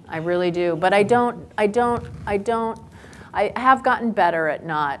many, I really do. But I have gotten better at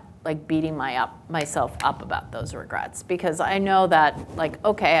not like beating myself up about those regrets, because I know that like,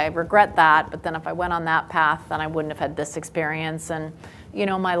 okay, I regret that, but then if I went on that path, then I wouldn't have had this experience, and you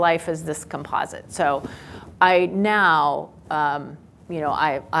know, my life is this composite. So I now, you know,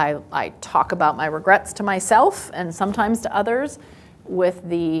 I talk about my regrets to myself and sometimes to others with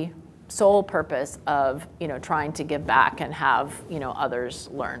the sole purpose of, you know, trying to give back and have, you know, others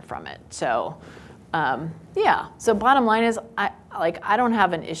learn from it. So yeah, so bottom line is I don't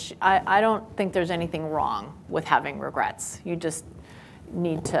have an issue. I don't think there's anything wrong with having regrets. You just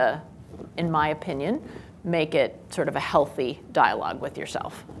need to, in my opinion, make it sort of a healthy dialogue with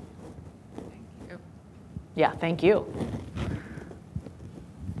yourself. Thank you. Yeah, thank you.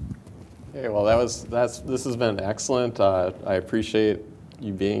 Okay, well, this has been excellent. I appreciate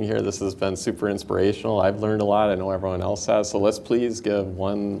you being here. This has been super inspirational. I've learned a lot. I know everyone else has. So let's please give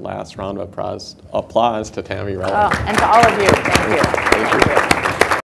one last round of applause to Tami Reller. Oh, and to all of you. Thank you. Thank you.